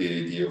where the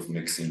idea of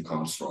mixing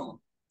comes from.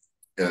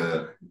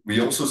 We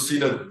also see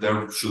that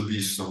there should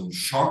be some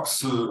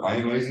shocks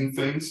ionizing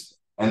things,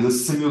 and the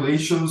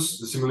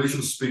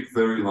simulations speak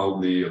very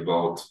loudly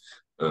about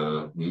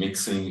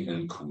mixing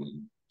and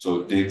cooling.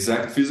 So the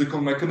exact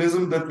physical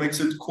mechanism that makes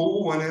it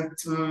cool when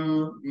it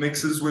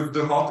mixes with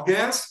the hot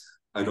gas,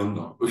 I don't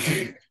know.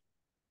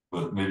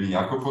 But maybe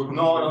Jakob would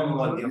No.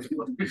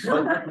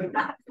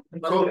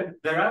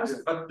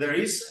 But there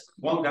is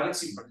one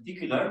galaxy in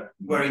particular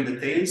where in the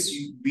tails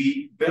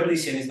we barely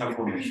see any star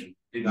formation.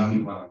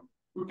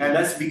 And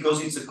that's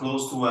because it's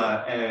close to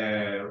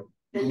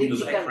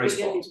X-ray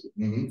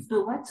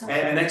spot.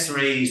 An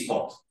X-ray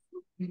spot.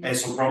 And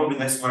so probably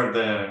that's where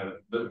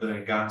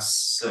the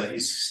gas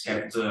is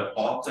kept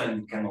hot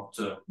and cannot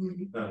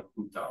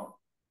cool down.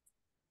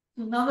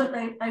 So now that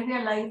I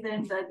realize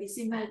then that this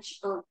image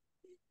of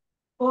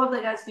all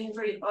the gas being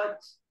very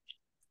hot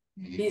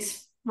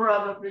is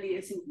probably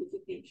a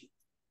simplification.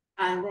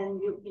 And then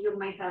you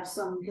might have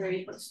some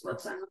very hot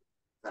spots and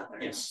other.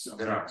 Yes,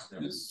 there are.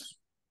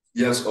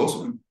 Yes,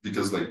 also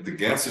because like the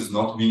gas is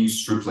not being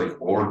stripped like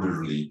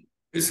orderly.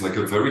 It's like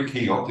a very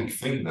chaotic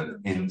thing that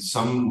in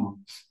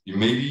some,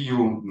 maybe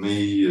you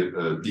may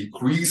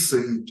decrease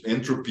in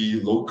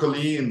entropy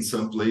locally in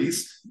some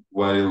place,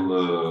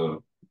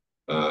 while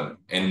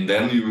and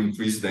then you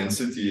increase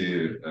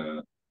density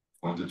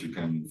point that you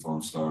can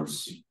form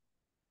stars.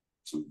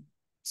 So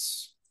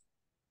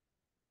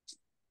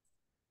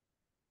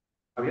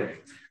okay.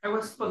 I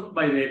was spooked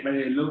by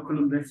the low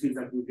column densities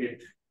that we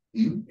get.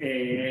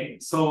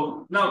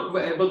 So no,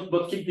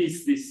 but keep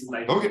this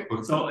slide. Okay.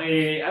 So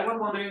I was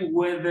wondering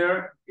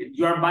whether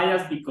you are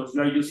biased because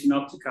you are using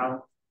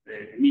optical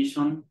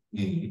emission,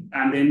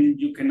 and then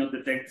you cannot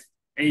detect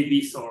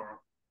ABs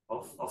or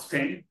of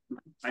 10.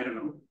 I don't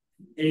know.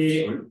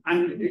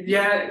 And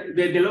yeah,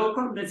 the low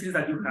column densities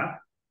that you have,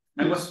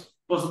 I was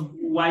puzzled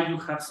why you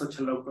have such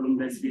a low column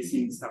densities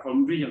in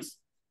star-forming regions.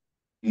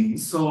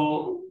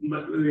 So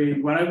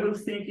what I will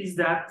think is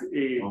that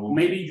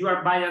maybe you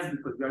are biased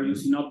because you are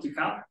using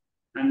optical,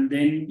 and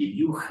then if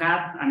you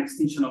have an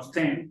extinction of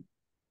 10,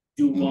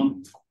 you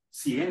won't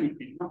see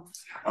anything. No?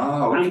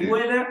 Okay.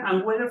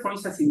 And whether, for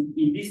instance,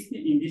 in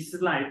this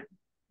slide,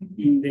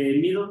 in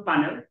the middle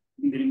panel,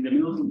 in the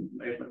middle,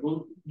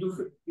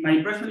 my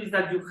impression is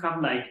that you have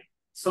like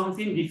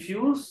something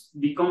diffuse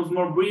becomes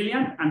more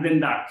brilliant and then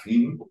dark.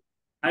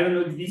 I don't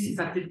know if this is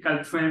a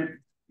typical trend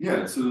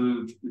Yeah, it's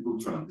a typical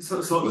trend.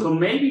 So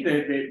maybe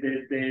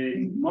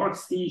the more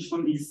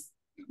extinction is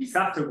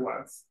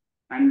afterwards,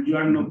 and you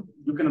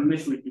cannot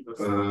measure it because.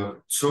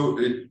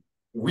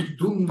 We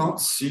do not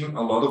see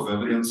a lot of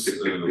evidence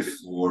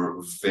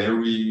for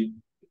very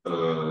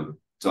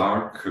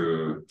dark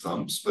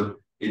clumps, but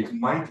it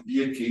might be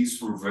a case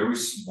for very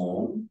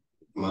small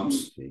clumps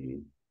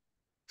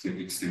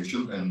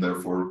extinction and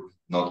therefore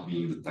not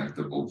being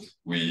detectable.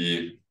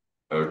 We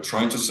are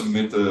trying to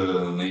submit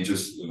an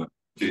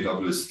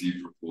KWST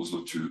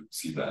proposal to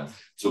see that.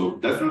 So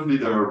definitely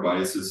there are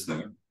biases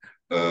there.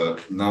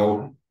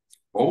 Now,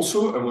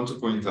 also I want to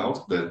point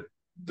out that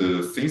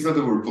the things that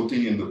we're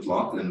putting in the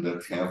plot and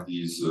that have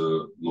these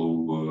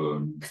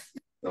low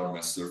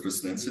mass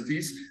surface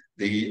densities,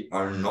 they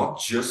are not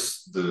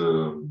just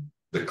the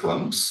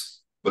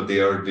clumps, but they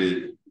are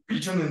the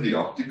region in the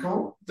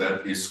optical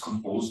that is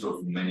composed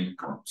of many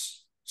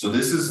clumps. So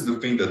this is the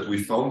thing that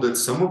we found, that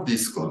some of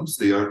these clumps,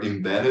 they are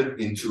embedded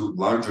into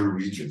larger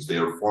regions. They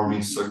are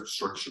forming such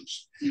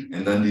structures.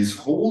 And then these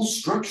whole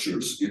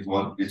structures,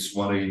 it's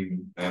what I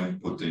am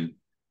putting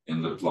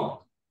in the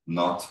plot,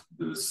 not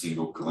the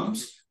single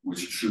clumps, which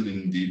should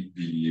indeed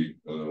be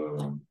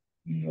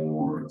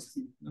more,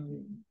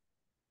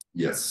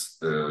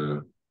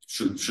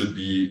 should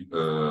be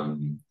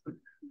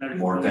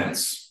more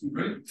dense,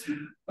 right?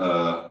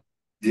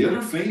 The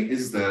other thing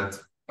is that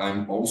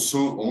I'm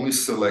also only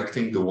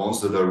selecting the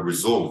ones that are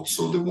resolved,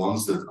 so the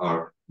ones that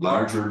are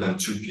larger than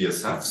 2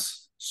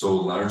 PSFs, so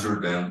larger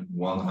than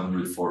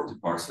 140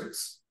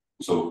 parsecs.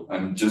 So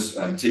I'm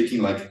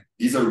taking like,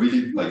 these are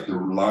really like the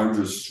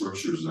largest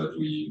structures that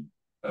we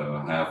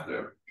have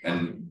there.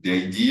 And the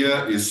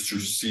idea is to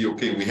see,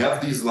 okay, we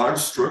have these large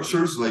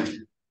structures, like,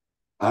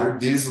 are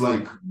these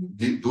like,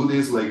 do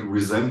these like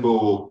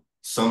resemble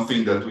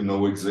something that we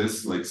know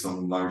exists, like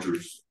some larger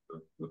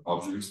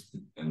objects?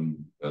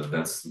 And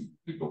that's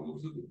the goal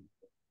of the video.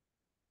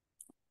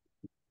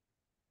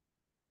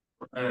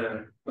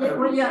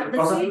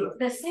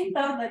 The same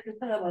thought that you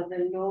thought about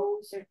the low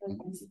surface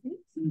density,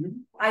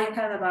 I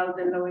thought about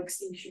the low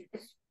extinction.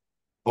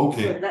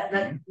 Okay. So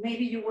that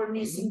maybe you were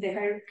missing the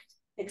higher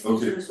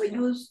extinction. So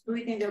you do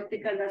it in the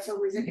optical, that's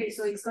always the case.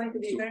 So it's going to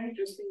be very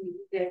interesting if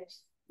you get.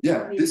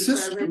 Yeah, this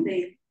is true.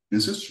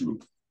 This is true.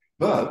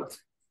 But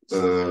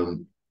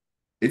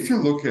if you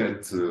look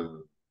at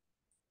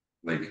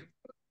like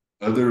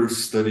other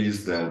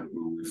studies that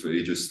with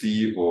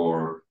HST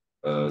or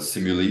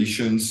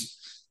simulations,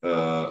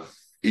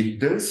 it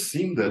does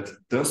seem that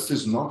dust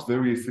is not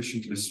very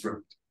efficiently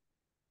stripped.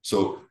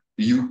 So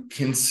you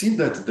can see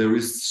that there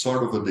is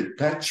sort of a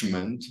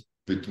detachment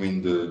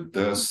between the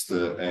dust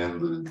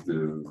and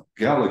the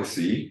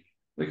galaxy,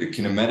 like a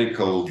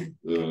kinematical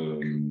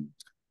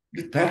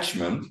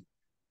detachment,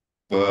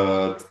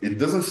 but it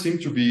doesn't seem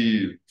to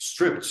be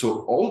stripped.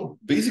 So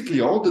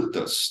basically all the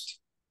dust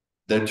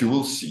that you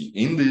will see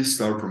in these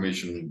star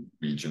formation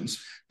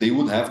regions, they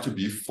would have to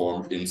be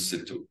formed in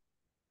situ,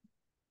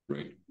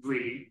 right?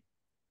 Really?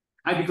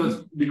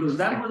 Because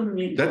that will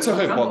mean... That's a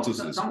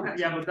hypothesis.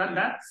 Yeah, but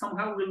that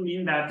somehow will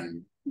mean that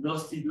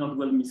dust is not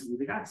well mixed with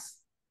the gas.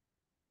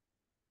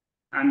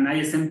 And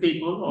ISM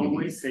people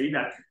always say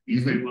that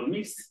it's very well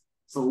mixed.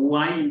 So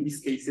why in these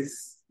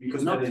cases?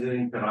 Because there is an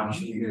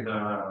interaction with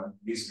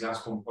this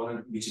gas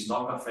component, which is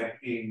not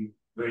affecting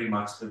very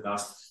much the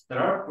dust. There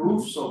are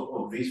proofs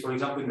of this. For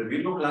example, in the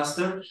Virgo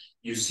cluster,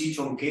 you see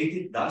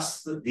truncated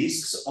dust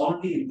disks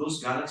only in those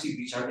galaxies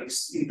which are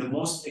in the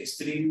most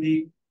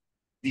extremely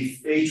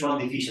H1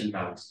 deficient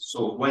galaxies.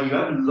 So when you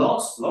have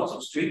lots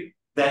of strip,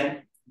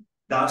 then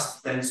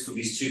dust tends to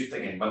be stripped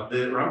again, but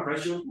the run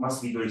pressure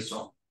must be very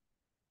strong.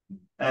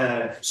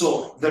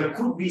 So there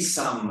could be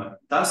some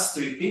dust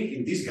stripping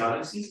in these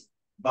galaxies,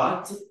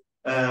 but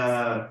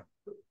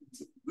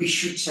we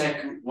should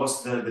check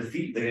what's the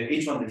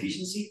H1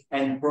 deficiency,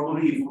 and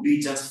probably it will be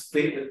just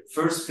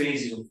first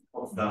phase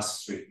of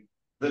dust stripping.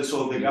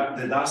 So the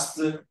dust,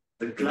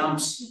 the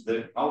clumps,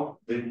 the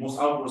most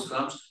outmost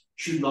clumps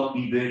should not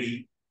be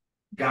very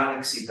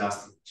galaxy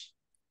dust.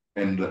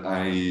 And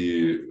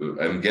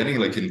I'm getting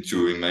like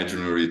into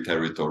imaginary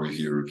territory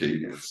here, okay?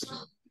 Yes.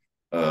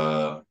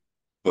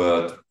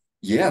 But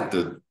yeah,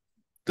 the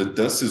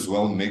dust is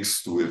well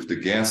mixed with the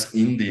gas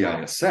in the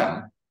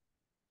ISM.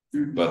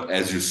 But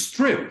as you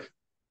strip,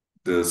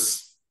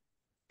 this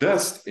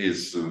dust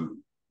is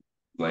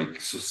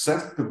like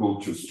susceptible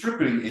to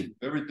stripping in a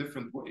very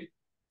different way.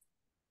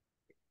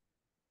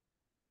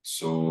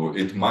 So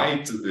it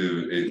might,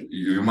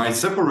 you might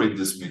separate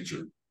this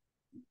picture.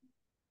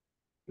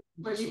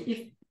 But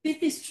if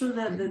it is true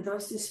that the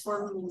dust is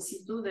forming in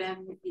situ,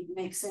 then it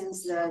makes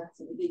sense that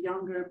the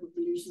younger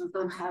population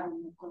don't have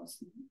enough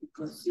cost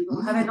because you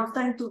don't have enough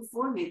time to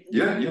form it.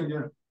 Yeah.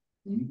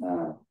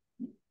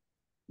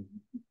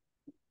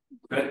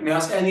 Let me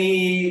ask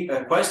any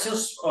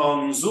questions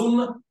on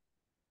Zoom?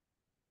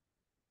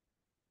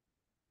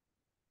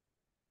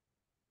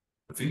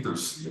 I think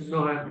there's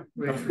no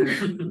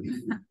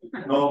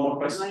more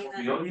questions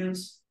from the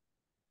audience.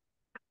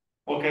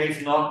 Okay,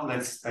 if not,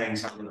 let's thank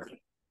someone.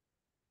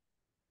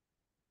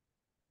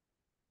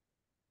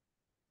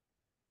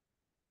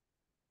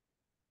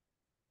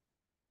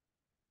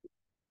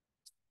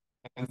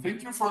 And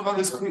thank you for that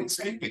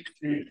escaping.